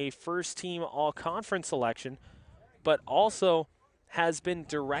 been a first-team all-conference selection, but also has been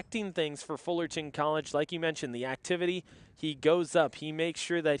directing things for Fullerton College. Like you mentioned, the activity, he goes up. He makes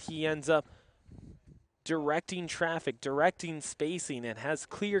sure that he ends up directing traffic, directing spacing, and has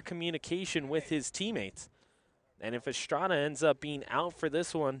clear communication with his teammates. And if Estrada ends up being out for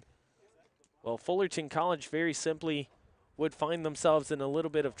this one, well, Fullerton College very simply would find themselves in a little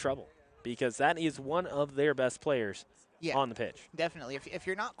bit of trouble, because that is one of their best players Yeah, on the pitch. definitely. If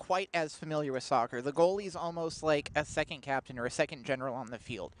you're not quite as familiar with soccer, the goalie's almost like a second captain or a second general on the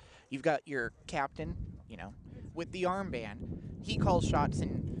field. You've got your captain, you know, with the armband. He calls shots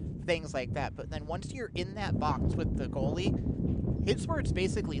and things like that. But then once you're in that box with the goalie, his word's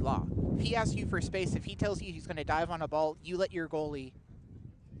basically law. If he asks you for space, if he tells you he's going to dive on a ball, you let your goalie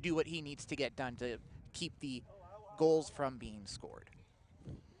do what he needs to get done to keep the goals from being scored.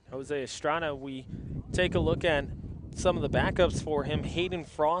 Jose Estrada, we take a look at some of the backups for him. Hayden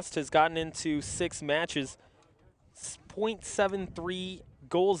Frost has gotten into 6 matches, .73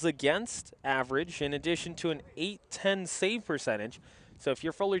 goals against average, in addition to an .810 save percentage. So if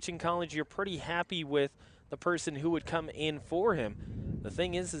you're Fullerton College, you're pretty happy with the person who would come in for him. The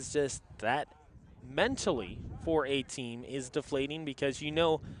thing is just that mentally for a team is deflating, because you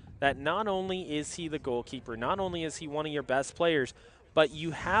know that not only is he the goalkeeper, not only is he one of your best players, but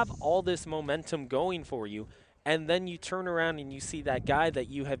you have all this momentum going for you, and then you turn around and you see that guy that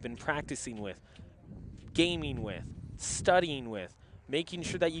you have been practicing with, gaming with, studying with, making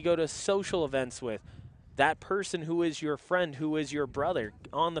sure that you go to social events with, that person who is your friend, who is your brother,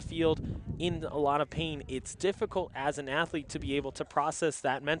 on the field in a lot of pain. It's difficult as an athlete to be able to process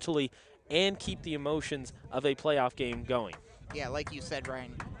that mentally and keep the emotions of a playoff game going. Yeah, like you said,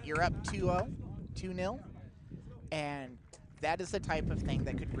 Ryan, you're up 2-0, 2-0, and that is the type of thing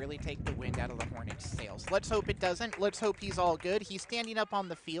that could really take the wind out of the Hornets' sails. Let's hope it doesn't. Let's hope he's all good. He's standing up on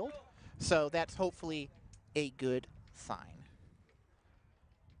the field, so that's hopefully a good sign.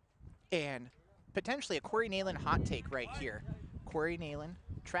 And potentially a Corey Nalen hot take right here. Corey Nalen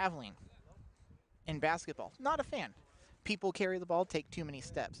traveling in basketball. Not a fan. People carry the ball, take too many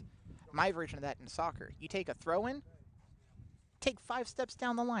steps. My version of that in soccer, you take a throw-in, take 5 steps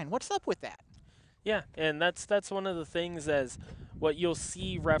down the line. What's up with that? Yeah, and that's one of the things, as what you'll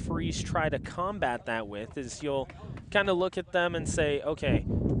see referees try to combat that with, is you'll kind of look at them and say, okay,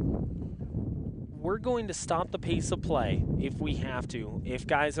 we're going to stop the pace of play if we have to, if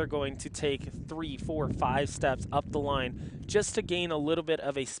guys are going to take 3, 4, 5 steps up the line just to gain a little bit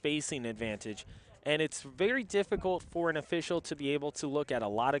of a spacing advantage. And it's very difficult for an official to be able to look at a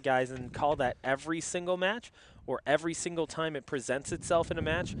lot of guys and call that every single match or every single time it presents itself in a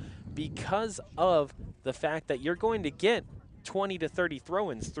match, because of the fact that you're going to get 20 to 30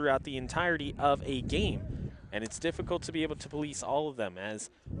 throw-ins throughout the entirety of a game. And it's difficult to be able to police all of them.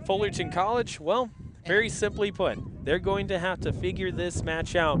 As Fullerton College, well, very simply put, they're going to have to figure this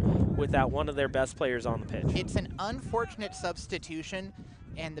match out without one of their best players on the pitch. It's an unfortunate substitution,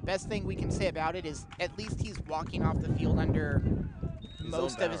 and the best thing we can say about it is at least he's walking off the field under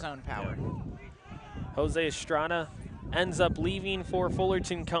most of his own power. Yeah. Jose Estrada ends up leaving for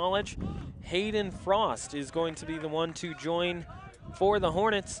Fullerton College. Hayden Frost is going to be the one to join for the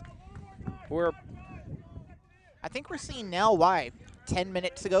Hornets. I think we're seeing now why 10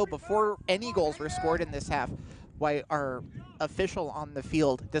 minutes ago, before any goals were scored in this half, why our official on the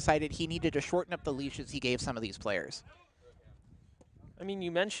field decided he needed to shorten up the leashes he gave some of these players. I mean,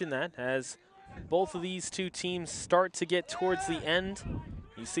 you mentioned that as both of these two teams start to get towards the end.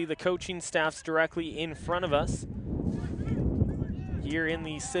 You see the coaching staffs directly in front of us here in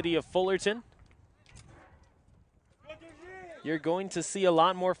the city of Fullerton. You're going to see a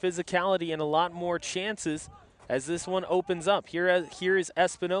lot more physicality and a lot more chances as this one opens up. Here is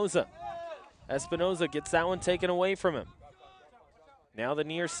Espinoza. Espinoza gets that one taken away from him. Now the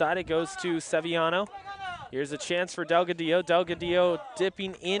near side, it goes to Sevillano. Here's a chance for Delgadillo. Delgadillo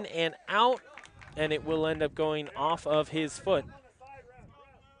dipping in and out, and it will end up going off of his foot.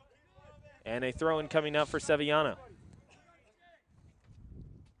 And a throw-in coming up for Sevillano.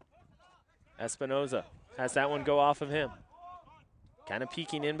 Espinoza has that one go off of him. Kind of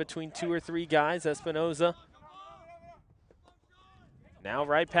peeking in between 2 or 3 guys. Espinoza now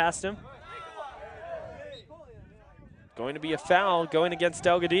right past him. Going to be a foul going against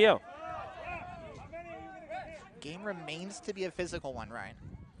Delgadillo. Game remains to be a physical one, Ryan.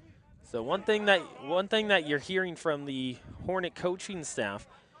 So one thing that you're hearing from the Hornet coaching staff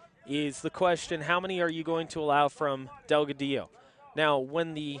is the question, how many are you going to allow from Delgadillo? Now,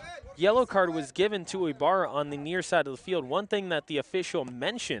 when the yellow card was given to Ibarra on the near side of the field, one thing that the official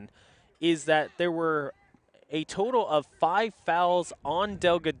mentioned is that there were a total of 5 fouls on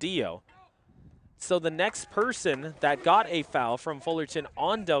Delgadillo. So the next person that got a foul from Fullerton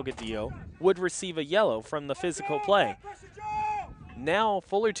on Delgadillo would receive a yellow from the physical play. Now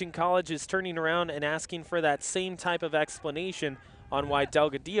Fullerton College is turning around and asking for that same type of explanation on why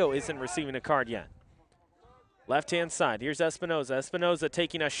Delgadillo isn't receiving a card yet. Left-hand side, here's Espinoza. Espinoza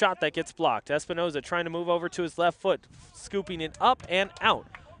taking a shot that gets blocked. Espinoza trying to move over to his left foot, scooping it up and out.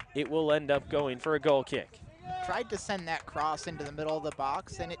 It will end up going for a goal kick. Tried to send that cross into the middle of the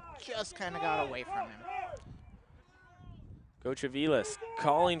box, and it just kind of got away from him. Coach Aviles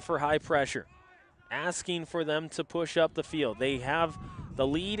calling for high pressure, asking for them to push up the field. They have the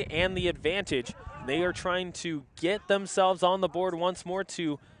lead and the advantage. They are trying to get themselves on the board once more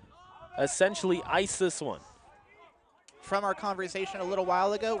to essentially ice this one. From our conversation a little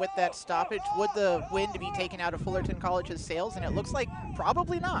while ago with that stoppage, would the wind be taken out of Fullerton College's sails? And it looks like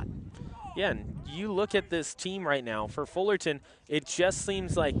probably not. Yeah, and you look at this team right now. For Fullerton, it just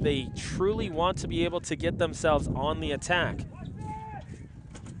seems like they truly want to be able to get themselves on the attack.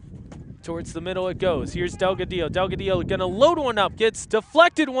 Towards the middle it goes. Here's Delgadillo. Delgadillo gonna load one up, gets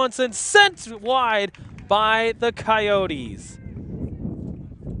deflected once and sent wide by the Coyotes.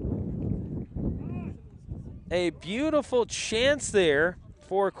 A beautiful chance there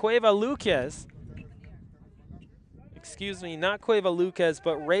for Cueva Lucas. Excuse me, not Cueva Lucas,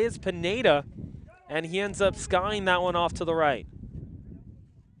 but Reyes Pineda, and he ends up skying that one off to the right.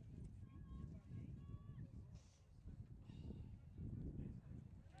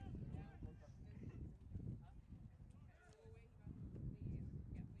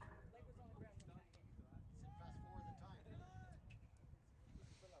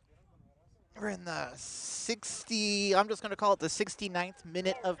 We're in the 60, I'm just going to call it the 69th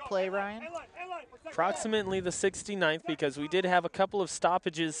minute of play, Ryan. Approximately the 69th, because we did have a couple of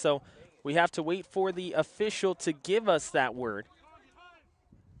stoppages, so we have to wait for the official to give us that word.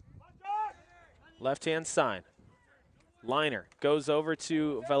 Left-hand side. Liner goes over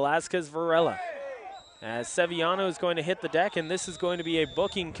to Velasquez Varela. As Sevillano is going to hit the deck, and this is going to be a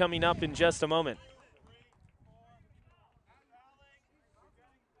booking coming up in just a moment.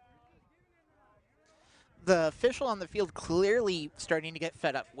 The official on the field clearly starting to get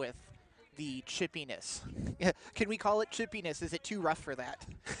fed up with the chippiness. Can we call it chippiness? Is it too rough for that?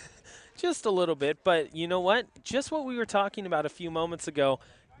 Just a little bit, but you know what? Just what we were talking about a few moments ago,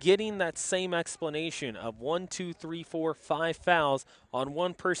 getting that same explanation of 1, 2, 3, 4, 5 fouls on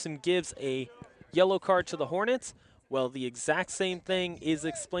one person gives a yellow card to the Hornets. Well, the exact same thing is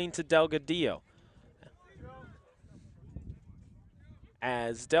explained to Delgadillo.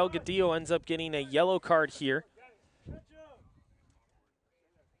 As Delgadillo ends up getting a yellow card here,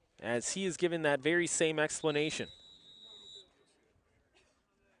 as he is given that very same explanation.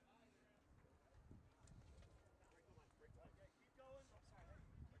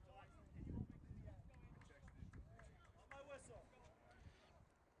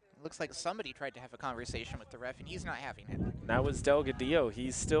 Looks like somebody tried to have a conversation with the ref, and he's not having it. That was Delgadillo.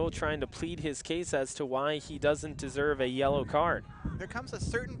 He's still trying to plead his case as to why he doesn't deserve a yellow card. There comes a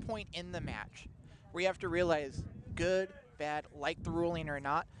certain point in the match where you have to realize, good, bad, like the ruling or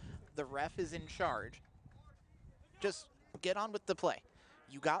not, the ref is in charge. Just get on with the play.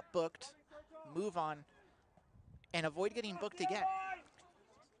 You got booked, move on, and avoid getting booked again.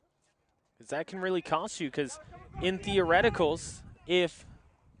 Because that can really cost you, because in theoreticals, if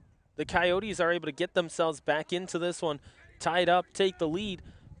the Coyotes are able to get themselves back into this one, tied up, take the lead,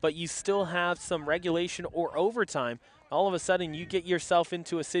 but you still have some regulation or overtime, all of a sudden you get yourself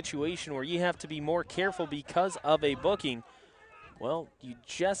into a situation where you have to be more careful because of a booking. Well, you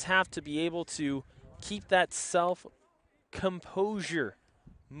just have to be able to keep that self-composure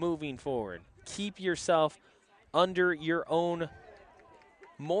moving forward. Keep yourself under your own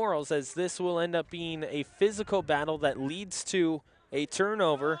morals, as this will end up being a physical battle that leads to a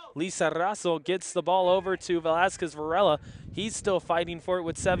turnover. Lizarrazo gets the ball over to Velasquez Varela. He's still fighting for it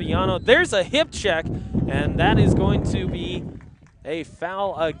with Sevillano. There's a hip check, and that is going to be a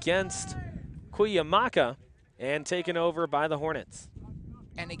foul against Cuyamaca and taken over by the Hornets.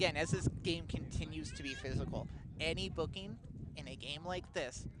 And again, as this game continues to be physical, any booking in a game like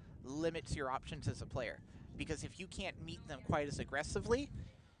this limits your options as a player. Because if you can't meet them quite as aggressively,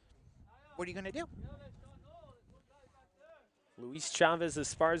 what are you going to do? Luis Chavez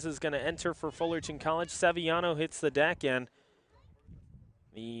Esparza is going to enter for Fullerton College. Sevillano hits the deck, and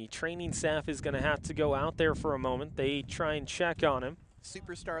the training staff is going to have to go out there for a moment. They try and check on him.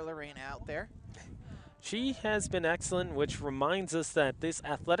 Superstar Lorena out there. She has been excellent, which reminds us that this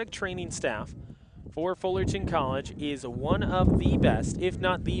athletic training staff for Fullerton College is one of the best, if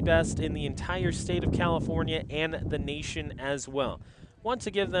not the best, in the entire state of California and the nation as well. Want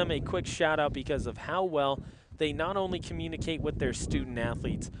to give them a quick shout out because of how well they not only communicate with their student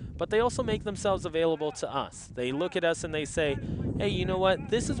athletes, but they also make themselves available to us. They look at us and they say, hey, you know what?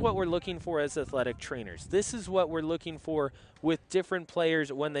 This is what we're looking for as athletic trainers. This is what we're looking for with different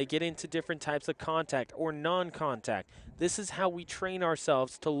players when they get into different types of contact or non-contact. This is how we train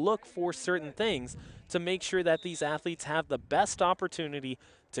ourselves to look for certain things to make sure that these athletes have the best opportunity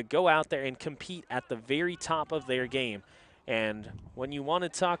to go out there and compete at the very top of their game. And when you want to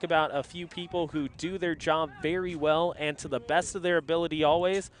talk about a few people who do their job very well and to the best of their ability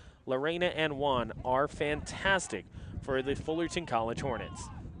always, Lorena and Juan are fantastic for the Fullerton College Hornets.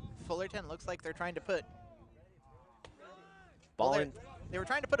 Fullerton looks like they're trying to put Ball well, in. they were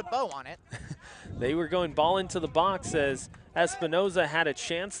trying to put a bow on it. They were going ball into the box as Espinoza had a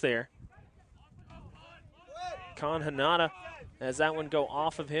chance there. Con Hanada as that one go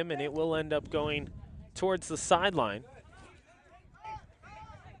off of him, and it will end up going towards the sideline.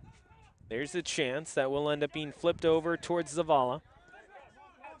 There's a chance that will end up being flipped over towards Zavala.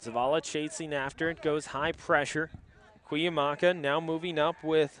 Zavala chasing after it, goes high pressure. Cuyamaca now moving up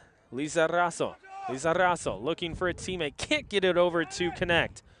with Lizarrazo. Lizarrazo looking for a teammate, can't get it over to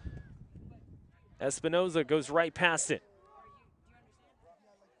connect. Espinoza goes right past it.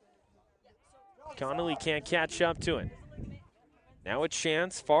 Connolly can't catch up to it. Now a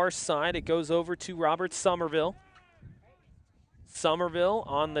chance, far side, it goes over to Robert Somerville. Somerville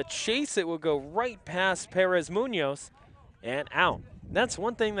on the chase, it will go right past Perez Munoz and out. That's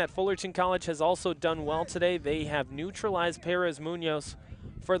one thing that Fullerton College has also done well today. They have neutralized Perez Munoz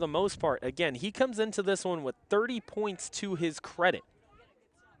for the most part. Again, he comes into this one with 30 points to his credit,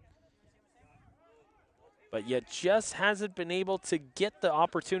 but yet just hasn't been able to get the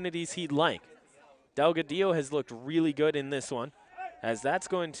opportunities he'd like. Delgadillo has looked really good in this one, as that's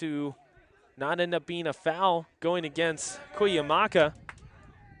going to not end up being a foul going against Cuyamaca.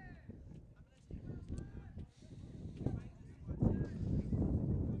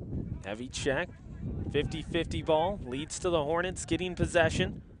 Heavy check, 50-50 ball, leads to the Hornets getting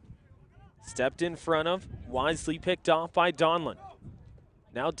possession. Stepped in front of, wisely picked off by Donlin.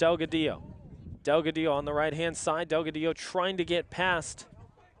 Now Delgadillo. Delgadillo on the right-hand side. Delgadillo trying to get past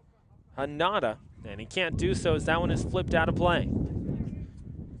Hanada, and he can't do so as that one is flipped out of play.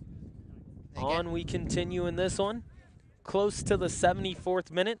 On we continue in this one. Close to the 74th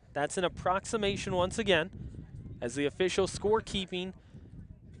minute. That's an approximation once again, as the official scorekeeping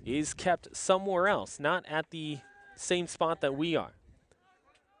is kept somewhere else, not at the same spot that we are.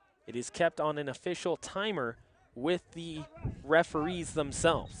 It is kept on an official timer with the referees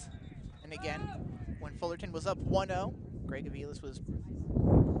themselves. And again, when Fullerton was up 1-0, Greg Aviles was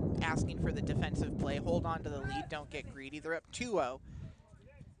asking for the defensive play, hold on to the lead, don't get greedy. They're up 2-0.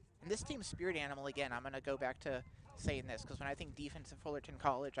 And this team's spirit animal, again, I'm going to go back to saying this, because when I think defense of Fullerton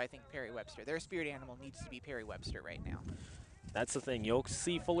College, I think Perry Webster. Their spirit animal needs to be Perry Webster right now. That's the thing. You'll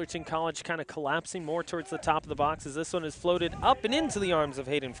see Fullerton College kind of collapsing more towards the top of the box as this one is floated up and into the arms of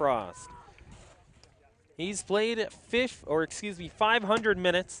Hayden Frost. He's played 500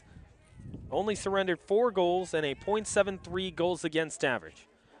 minutes, only surrendered 4 goals and a .73 goals against average,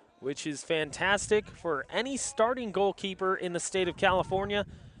 which is fantastic for any starting goalkeeper in the state of California,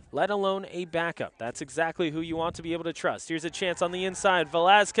 let alone a backup. That's exactly who you want to be able to trust. Here's a chance on the inside.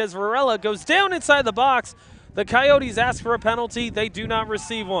 Velazquez Varela goes down inside the box. The Coyotes ask for a penalty. They do not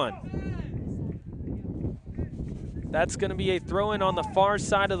receive one. That's going to be a throw-in on the far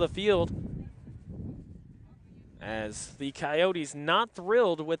side of the field, as the Coyotes not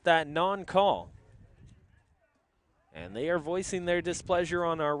thrilled with that non-call. And they are voicing their displeasure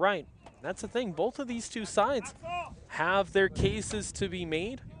on our right. That's the thing. Both of these two sides have their cases to be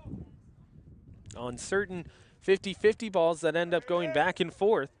made on certain 50-50 balls that end up going back and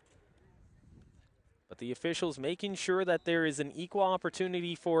forth. But the officials making sure that there is an equal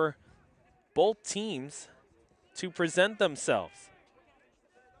opportunity for both teams to present themselves.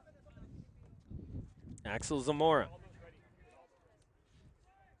 Axel Zamora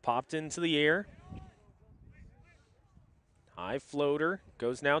popped into the air. High floater,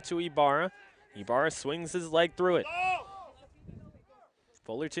 goes now to Ibarra. Ibarra swings his leg through it.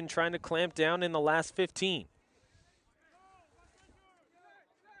 Fullerton trying to clamp down in the last 15.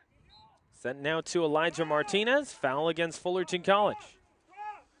 Sent now to Elijah Martinez. Foul against Fullerton College.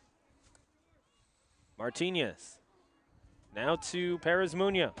 Martinez. Now to Perez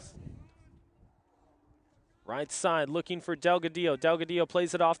Munoz. Right side looking for Delgadillo. Delgadillo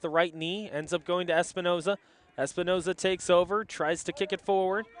plays it off the right knee. Ends up going to Espinoza. Espinoza takes over. Tries to kick it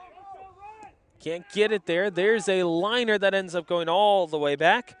forward. Can't get it there. There's a liner that ends up going all the way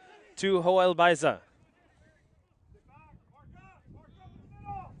back to Joel Baiza.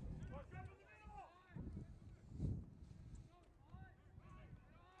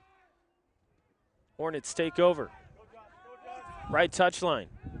 Hornets take over. Right touchline.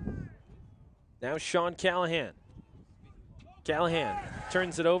 Now Sean Callahan. Callahan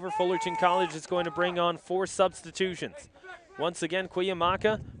turns it over. Fullerton College is going to bring on 4 substitutions. Once again,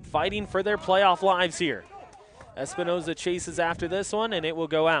 Cuyamaca fighting for their playoff lives here. Espinoza chases after this one, and it will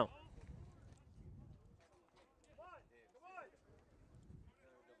go out.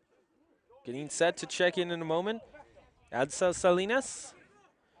 Getting set to check in a moment. Adsa Salinas,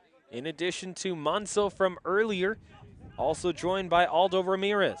 in addition to Manso from earlier, also joined by Aldo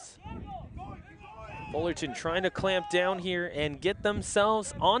Ramirez. Fullerton trying to clamp down here and get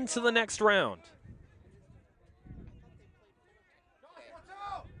themselves onto the next round.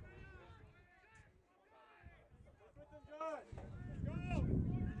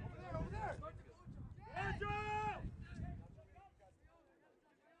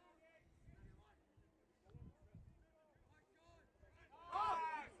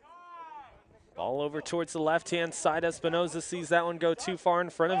 Ball over towards the left-hand side. Espinoza sees that one go too far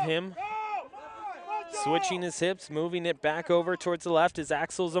in front of him. Switching his hips, moving it back over towards the left is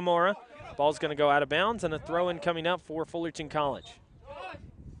Axel Zamora. Ball's going to go out of bounds, and a throw-in coming up for Fullerton College.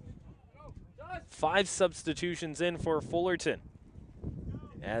 5 substitutions in for Fullerton,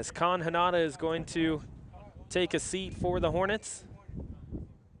 as Khan Hanada is going to take a seat for the Hornets.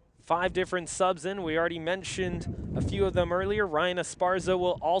 5 different subs in. We already mentioned a few of them earlier. Ryan Esparza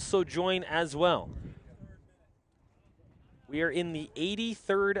will also join as well. We are in the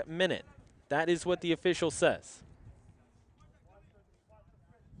 83rd minute. That is what the official says.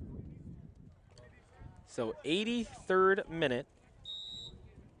 So 83rd minute.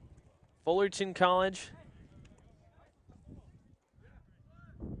 Fullerton College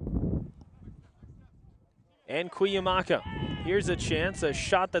and Cuyamaca. Here's a chance, a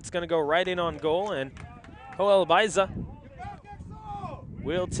shot that's going to go right in on goal, and Joel Baiza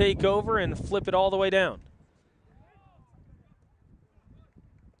will take over and flip it all the way down.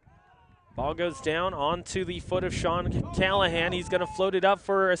 Ball goes down onto the foot of Sean Callahan. He's going to float it up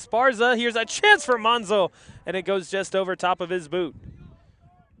for Esparza. Here's a chance for Monzo, and it goes just over top of his boot.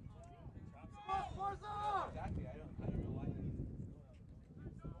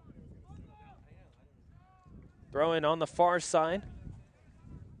 Throw in on the far side.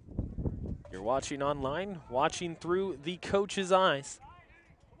 You're watching online, watching through the coach's eyes.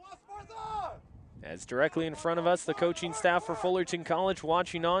 As directly in front of us, the coaching staff for Fullerton College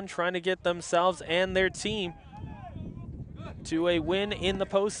watching on, trying to get themselves and their team to a win in the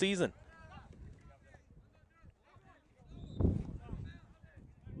postseason.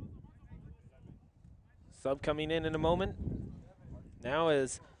 Sub coming in a moment. Now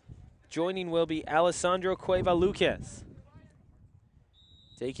is joining will be Alessandro Cueva Luquez.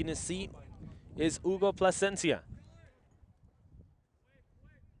 Taking his seat is Hugo Plasencia.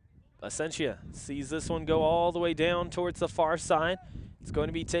 Plasencia sees this one go all the way down towards the far side. It's going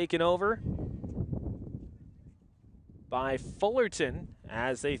to be taken over by Fullerton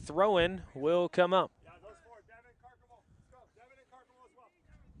as a throw-in will come up.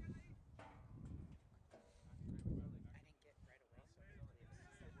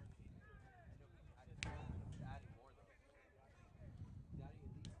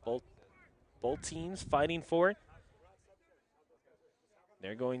 Both teams fighting for it.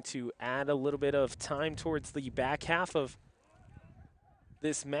 They're going to add a little bit of time towards the back half of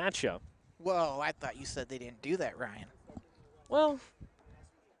this matchup. Whoa, I thought you said they didn't do that, Ryan. Well,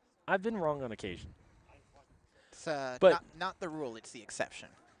 I've been wrong on occasion. It's But not the rule, it's the exception.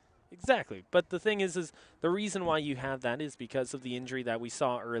 exactly. But the thing is the reason why you have that is because of the injury that we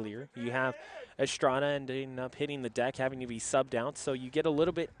saw earlier. You have Estrada ending up hitting the deck, having to be subbed out, so you get a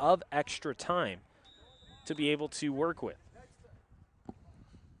little bit of extra time to be able to work with.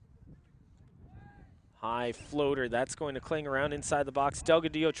 High floater, that's going to cling around inside the box.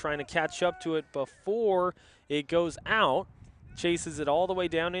 Delgadillo trying to catch up to it before it goes out. Chases it all the way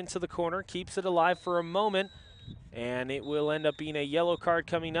down into the corner, keeps it alive for a moment, and it will end up being a yellow card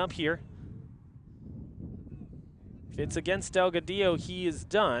coming up here. If it's against Delgadillo, he is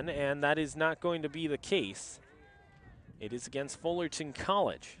done, and that is not going to be the case. It is against Fullerton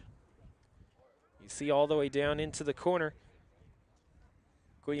College. You see all the way down into the corner.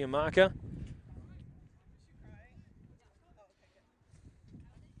 Cuyamaca.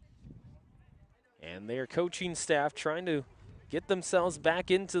 And their coaching staff trying to get themselves back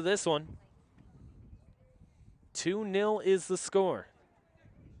into this one. 2-0 is the score.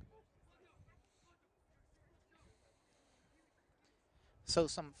 So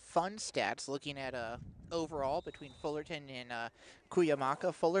some fun stats looking at overall between Fullerton and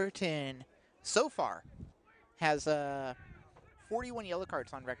Cuyamaca. Fullerton so far has 41 yellow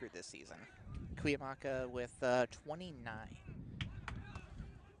cards on record this season. Cuyamaca with 29.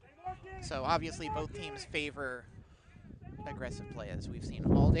 So obviously both teams favor aggressive play, as we've seen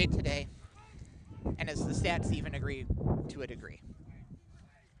all day today, and as the stats even agree to a degree.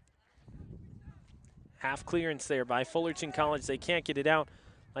 Half clearance there by Fullerton College. They can't get it out.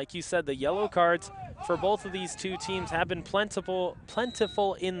 Like you said, the yellow cards for both of these two teams have been plentiful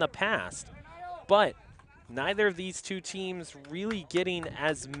in the past, but neither of these two teams really getting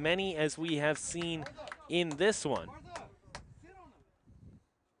as many as we have seen in this one.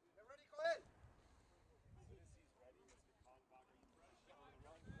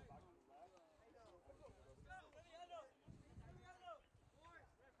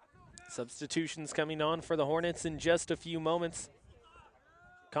 Substitutions coming on for the Hornets in just a few moments.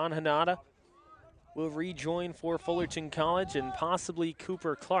 Con Hanada will rejoin for Fullerton College, and possibly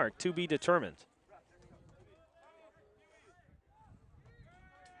Cooper Clark, to be determined.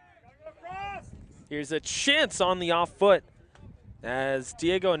 Here's a chance on the off foot as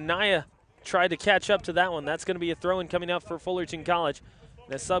Diego Anaya tried to catch up to that one. That's going to be a throw-in coming up for Fullerton College.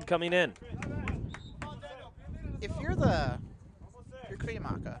 And a sub coming in. If you're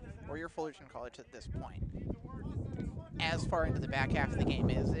Cuyamaca or you're Fullerton College at this point, as far into the back half of the game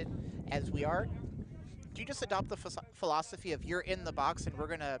as we are, do you just adopt the philosophy of you're in the box and we're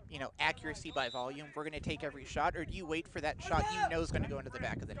going to, accuracy by volume, we're going to take every shot, or do you wait for that shot you know is going to go into the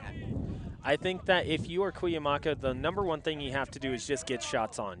back of the net? I think that if you are Cuyamaca, the number one thing you have to do is just get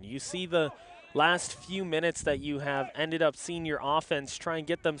shots on. You see the last few minutes that you have ended up seeing your offense try and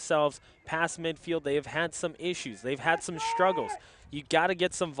get themselves past midfield. They have had some issues. They've had some struggles. You got to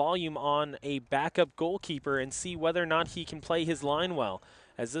get some volume on a backup goalkeeper and see whether or not he can play his line well,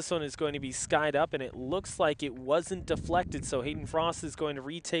 as this one is going to be skied up, and it looks like it wasn't deflected, so Hayden Frost is going to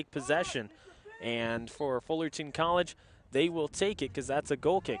retake possession. And for Fullerton College, they will take it because that's a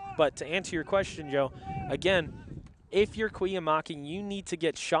goal kick. But to answer your question, Joe, again, if you're Cuyamaca, you need to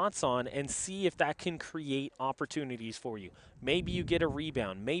get shots on and see if that can create opportunities for you. Maybe you get a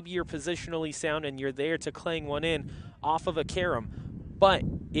rebound. Maybe you're positionally sound and you're there to clang one in off of a carom. But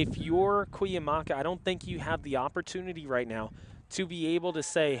if you're Cuyamaca, I don't think you have the opportunity right now to be able to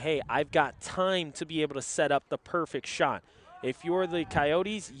say, hey, I've got time to be able to set up the perfect shot. If you're the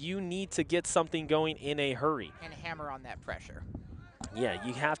Coyotes, you need to get something going in a hurry. And hammer on that pressure. Yeah,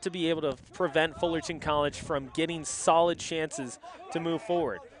 you have to be able to prevent Fullerton College from getting solid chances to move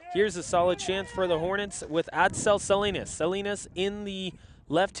forward. Here's a solid chance for the Hornets with Adsel Salinas. Salinas in the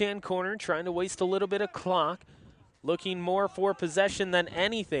left-hand corner, trying to waste a little bit of clock, looking more for possession than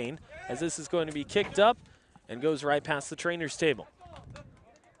anything, as this is going to be kicked up and goes right past the trainer's table.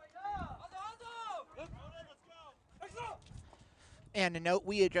 And a note,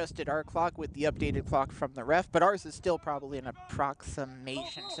 we adjusted our clock with the updated clock from the ref, but ours is still probably an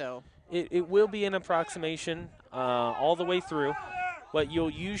approximation, so. It will be an approximation all the way through. What you'll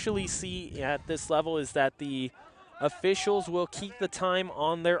usually see at this level is that the officials will keep the time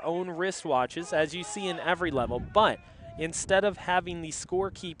on their own wristwatches, as you see in every level, but instead of having the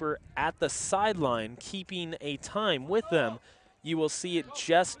scorekeeper at the sideline keeping a time with them, you will see it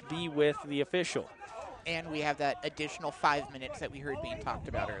just be with the official. And we have that additional 5 minutes that we heard being talked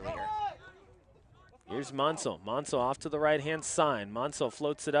about earlier. Here's Mansell. Mansell off to the right-hand side. Mansell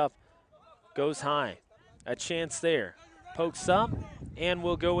floats it up, goes high. A chance there. Pokes up, and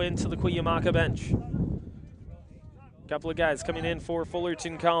will go into the Cuyamaca bench. Couple of guys coming in for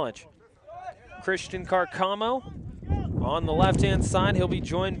Fullerton College. Christian Carcamo on the left-hand side. He'll be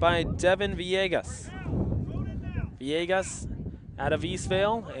joined by Devin Villegas. Villegas out of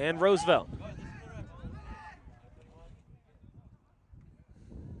Eastvale and Roosevelt.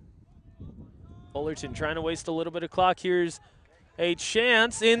 Fullerton trying to waste a little bit of clock. Here's a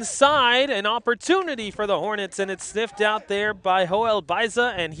chance inside, an opportunity for the Hornets, and it's sniffed out there by Joel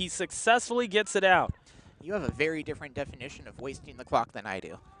Baiza, and he successfully gets it out. You have a very different definition of wasting the clock than I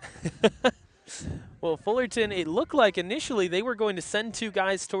do. Well, Fullerton, it looked like initially they were going to send two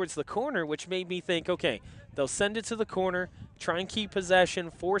guys towards the corner, which made me think, okay, they'll send it to the corner, try and keep possession,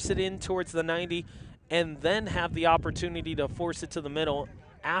 force it in towards the 90, and then have the opportunity to force it to the middle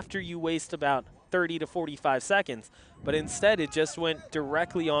after you waste about 30 to 45 seconds. But instead, it just went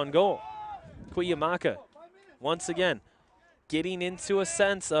directly on goal. Cuyamaca, once again, getting into a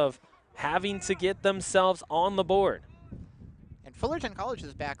sense of having to get themselves on the board. And Fullerton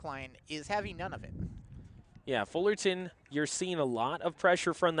College's back line is having none of it. Yeah, Fullerton, you're seeing a lot of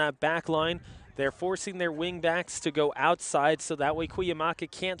pressure from that back line. They're forcing their wing backs to go outside so that way Cuyamaca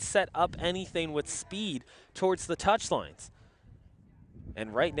can't set up anything with speed towards the touchlines.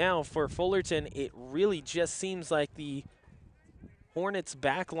 And right now for Fullerton, it really just seems like the Hornets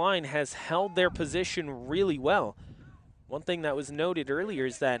back line has held their position really well. One thing that was noted earlier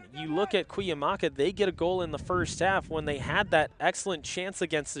is that you look at Cuyamaca, they get a goal in the first half when they had that excellent chance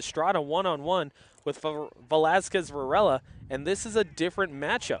against Estrada one-on-one with Velazquez Varela, and this is a different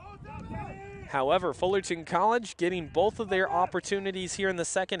matchup. However, Fullerton College getting both of their opportunities here in the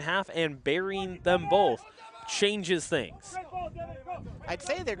second half and burying them both changes things. I'd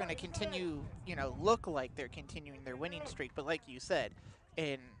say they're going to continue, look like they're continuing their winning streak, but like you said,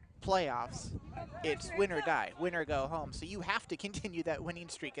 in playoffs, it's win or die, win or go home. So you have to continue that winning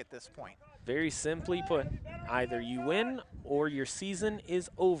streak at this point. Very simply put, either you win or your season is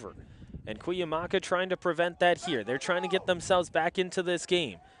over. And Cuyamaca trying to prevent that here. They're trying to get themselves back into this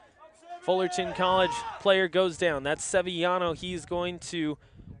game. Fullerton College player goes down. That's Sevillano. He's going to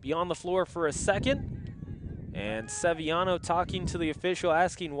be on the floor for a second. And Sevillano talking to the official,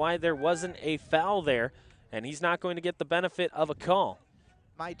 asking why there wasn't a foul there. And he's not going to get the benefit of a call.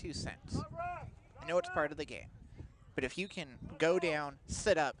 My 2 cents. I know it's part of the game. But if you can go down,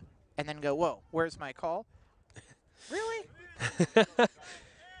 sit up, and then go, whoa, where's my call? Really?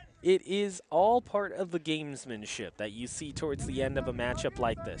 It is all part of the gamesmanship that you see towards the end of a matchup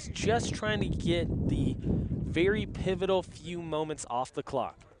like this. Just trying to get the very pivotal few moments off the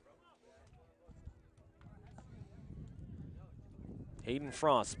clock. Hayden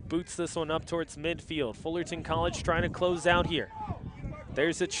Frost boots this one up towards midfield. Fullerton College trying to close out here.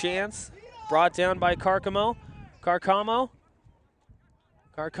 There's a chance. Brought down by Carcamo. Carcamo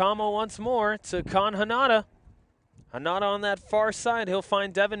once more to Con Hanada. Hanada on that far side. He'll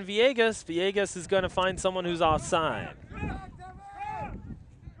find Devin Villegas. Villegas is going to find someone who's offside.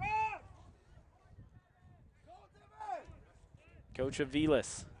 Coach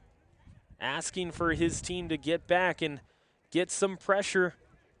Aviles asking for his team to get back and get some pressure,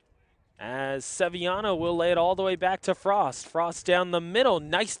 as Sevillano will lay it all the way back to Frost. Frost down the middle.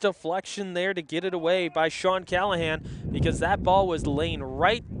 Nice deflection there to get it away by Sean Callahan, because that ball was laying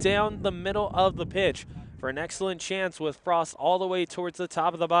right down the middle of the pitch for an excellent chance with Frost all the way towards the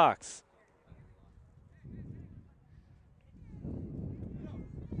top of the box.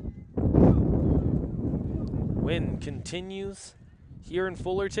 Wind continues here in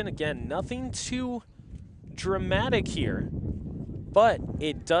Fullerton. Again, nothing too dramatic here, but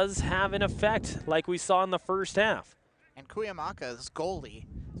it does have an effect like we saw in the first half. And Cuyamaca's goalie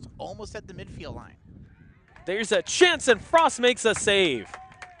is almost at the midfield line. There's a chance, and Frost makes a save.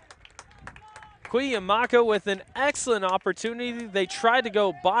 Cuyamaca with an excellent opportunity. They tried to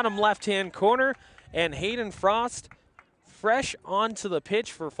go bottom left-hand corner, and Hayden Frost, fresh onto the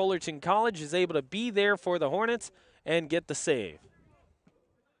pitch for Fullerton College, is able to be there for the Hornets and get the save.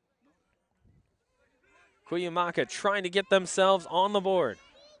 Cuyamaca trying to get themselves on the board.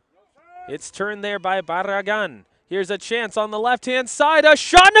 It's turned there by Barragan. Here's a chance on the left-hand side. A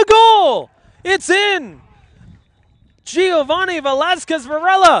shot and a goal! It's in! Giovanni Velasquez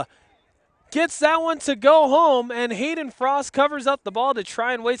Varela gets that one to go home, and Hayden Frost covers up the ball to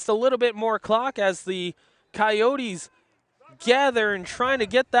try and waste a little bit more clock as the Coyotes gather and trying to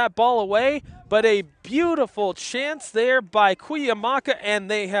get that ball away. But a beautiful chance there by Cuyamaca,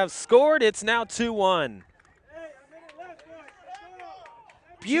 and they have scored. It's now 2-1.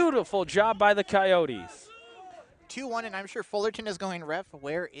 Beautiful job by the Coyotes. 2-1, and I'm sure Fullerton is going, ref,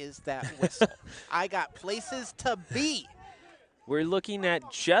 where is that whistle? I got places to be. We're looking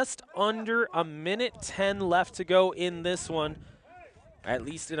at just under a minute 10 left to go in this one, at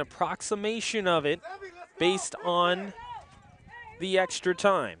least an approximation of it based on the extra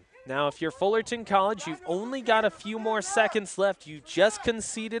time. Now, if you're Fullerton College, you've only got a few more seconds left. You just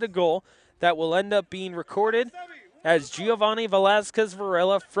conceded a goal that will end up being recorded as Giovanni Velasquez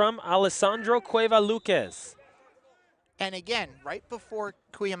Varela from Alessandro Cueva Luquez. And again, right before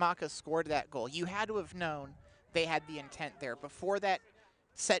Cuyamaca scored that goal, you had to have known they had the intent there. Before that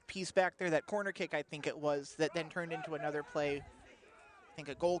set piece back there, that corner kick, I think it was, that then turned into another play, I think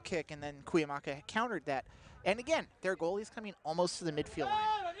a goal kick, and then Cuyamaca countered that. And again, their goalie's coming almost to the midfield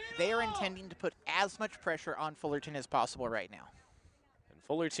line. They are intending to put as much pressure on Fullerton as possible right now. And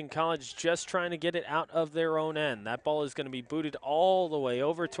Fullerton College just trying to get it out of their own end. That ball is going to be booted all the way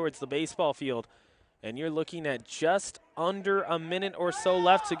over towards the baseball field. And you're looking at just under a minute or so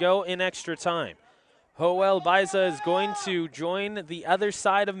left to go in extra time. Joel Baiza is going to join the other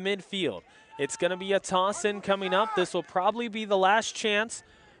side of midfield. It's going to be a toss-in coming up. This will probably be the last chance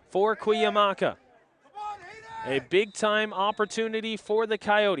for Cuyamaca. A big-time opportunity for the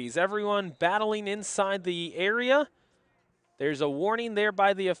Coyotes. Everyone battling inside the area. There's a warning there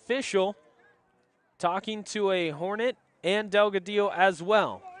by the official, talking to a Hornet and Delgadillo as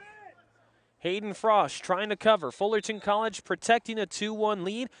well. Hayden Frost trying to cover. Fullerton College protecting a 2-1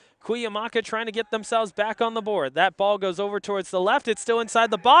 lead. Cuyamaca trying to get themselves back on the board. That ball goes over towards the left. It's still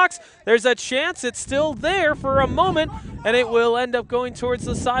inside the box. There's a chance. It's still there for a moment, and it will end up going towards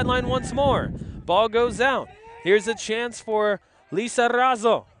the sideline once more. Ball goes out. Here's a chance for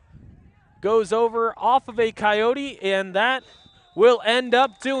Lizarrazo. goes over off of a Coyote, and that will end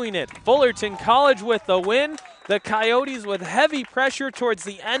up doing it. Fullerton College with the win. The Coyotes with heavy pressure towards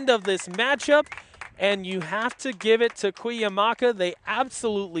the end of this matchup, and you have to give it to Cuyamaca. They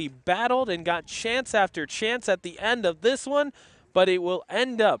absolutely battled and got chance after chance at the end of this one, but it will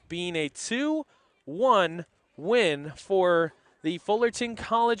end up being a 2-1 win for the Fullerton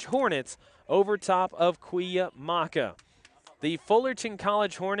College Hornets over top of Cuyamaca. The Fullerton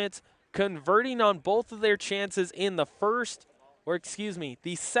College Hornets converting on both of their chances in the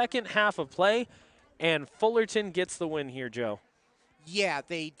the second half of play, and Fullerton gets the win here, Joe. Yeah,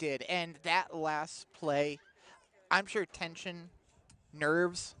 they did. And that last play, I'm sure tension,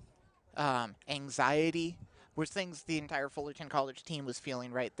 nerves, anxiety were things the entire Fullerton College team was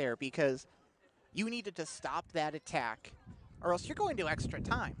feeling right there, because you needed to stop that attack or else you're going to extra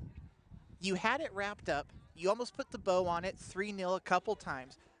time. You had it wrapped up. You almost put the bow on it, 3-0 a couple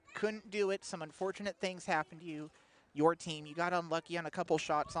times. Couldn't do it. Some unfortunate things happened to you, your team. You got unlucky on a couple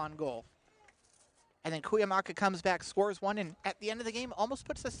shots on goal. And then Cuyamaca comes back, scores one, and at the end of the game almost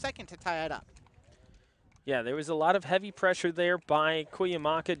puts a second to tie it up. Yeah, there was a lot of heavy pressure there by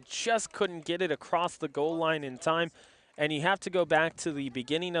Cuyamaca. Just couldn't get it across the goal line in time. And you have to go back to the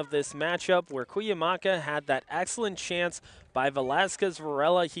beginning of this matchup where Cuyamaca had that excellent chance by Velasquez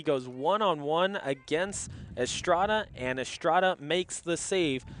Varela. He goes one-on-one against Estrada, and Estrada makes the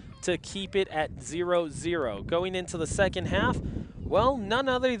save to keep it at 0-0. Going into the second half, well, none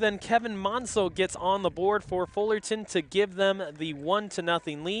other than Kevin Monso gets on the board for Fullerton to give them the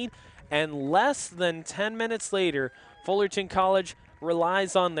 1-0 lead. And less than 10 minutes later, Fullerton College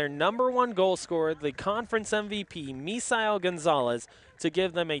relies on their #1 goal scorer, the conference MVP, Misael Gonzalez, to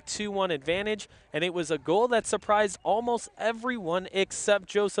give them a 2-1 advantage. And it was a goal that surprised almost everyone except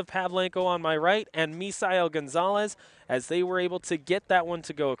Joseph Pavlenko on my right and Misael Gonzalez, as they were able to get that one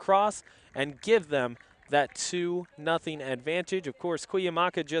to go across and give them that 2-0 advantage. Of course,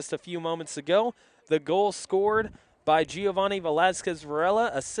 Cuyamaca just a few moments ago, the goal scored by Giovanni Velasquez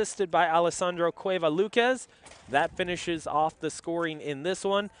Varela, assisted by Alessandro Cueva Luquez. That finishes off the scoring in this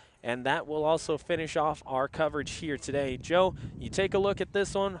one, and that will also finish off our coverage here today. Joe, you take a look at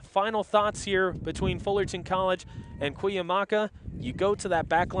this one. Final thoughts here between Fullerton College and Cuyamaca. You go to that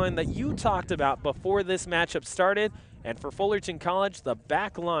back line that you talked about before this matchup started, and for Fullerton College, the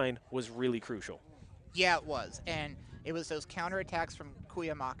back line was really crucial. Yeah, it was, and it was those counterattacks from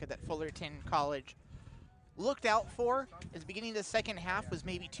Cuyamaca that Fullerton College looked out for. At the beginning of the second half was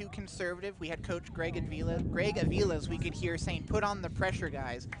maybe too conservative. We had Coach Greg Avila's, we could hear saying, put on the pressure,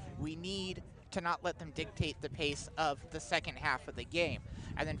 guys. We need to not let them dictate the pace of the second half of the game.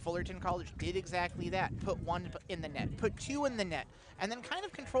 And then Fullerton College did exactly that. Put one in the net, put two in the net, and then kind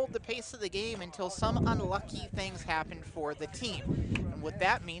of controlled the pace of the game until some unlucky things happened for the team. And what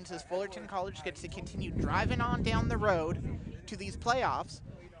that means is Fullerton College gets to continue driving on down the road to these playoffs,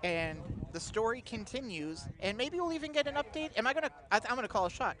 and the story continues, and maybe we'll even get an update. I'm gonna call a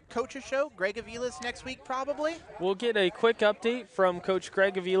shot. Coach's show, Greg Avila's next week probably. We'll get a quick update from Coach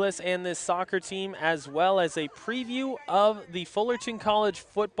Greg Avila's and this soccer team, as well as a preview of the Fullerton College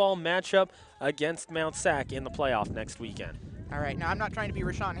football matchup against Mount Sac in the playoff next weekend. All right, now I'm not trying to be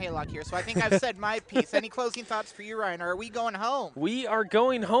Rashawn Haylock here, so I think I've said my piece. Any closing thoughts for you, Ryan, or are we going home? We are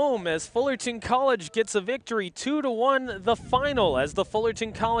going home as Fullerton College gets a victory 2-1 the final, as the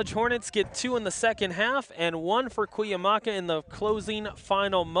Fullerton College Hornets get 2 in the second half and 1 for Cuyamaca in the closing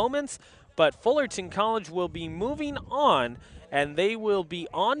final moments. But Fullerton College will be moving on, and they will be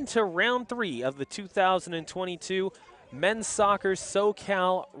on to round 3 of the 2022 Men's Soccer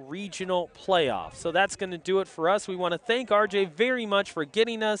SoCal Regional Playoff. So that's going to do it for us. We want to thank RJ very much for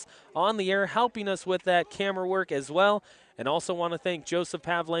getting us on the air, helping us with that camera work as well, and also want to thank Joseph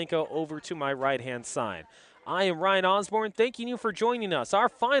Pavlenko over to my right-hand side. I am Ryan Osborne, thanking you for joining us. Our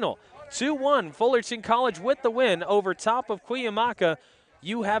final 2-1 Fullerton College with the win over top of Cuyamaca.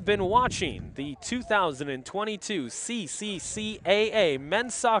 You have been watching the 2022 CCCAA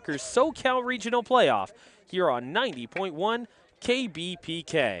Men's Soccer SoCal Regional Playoff here on 90.1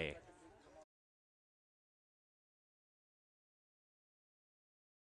 KBPK.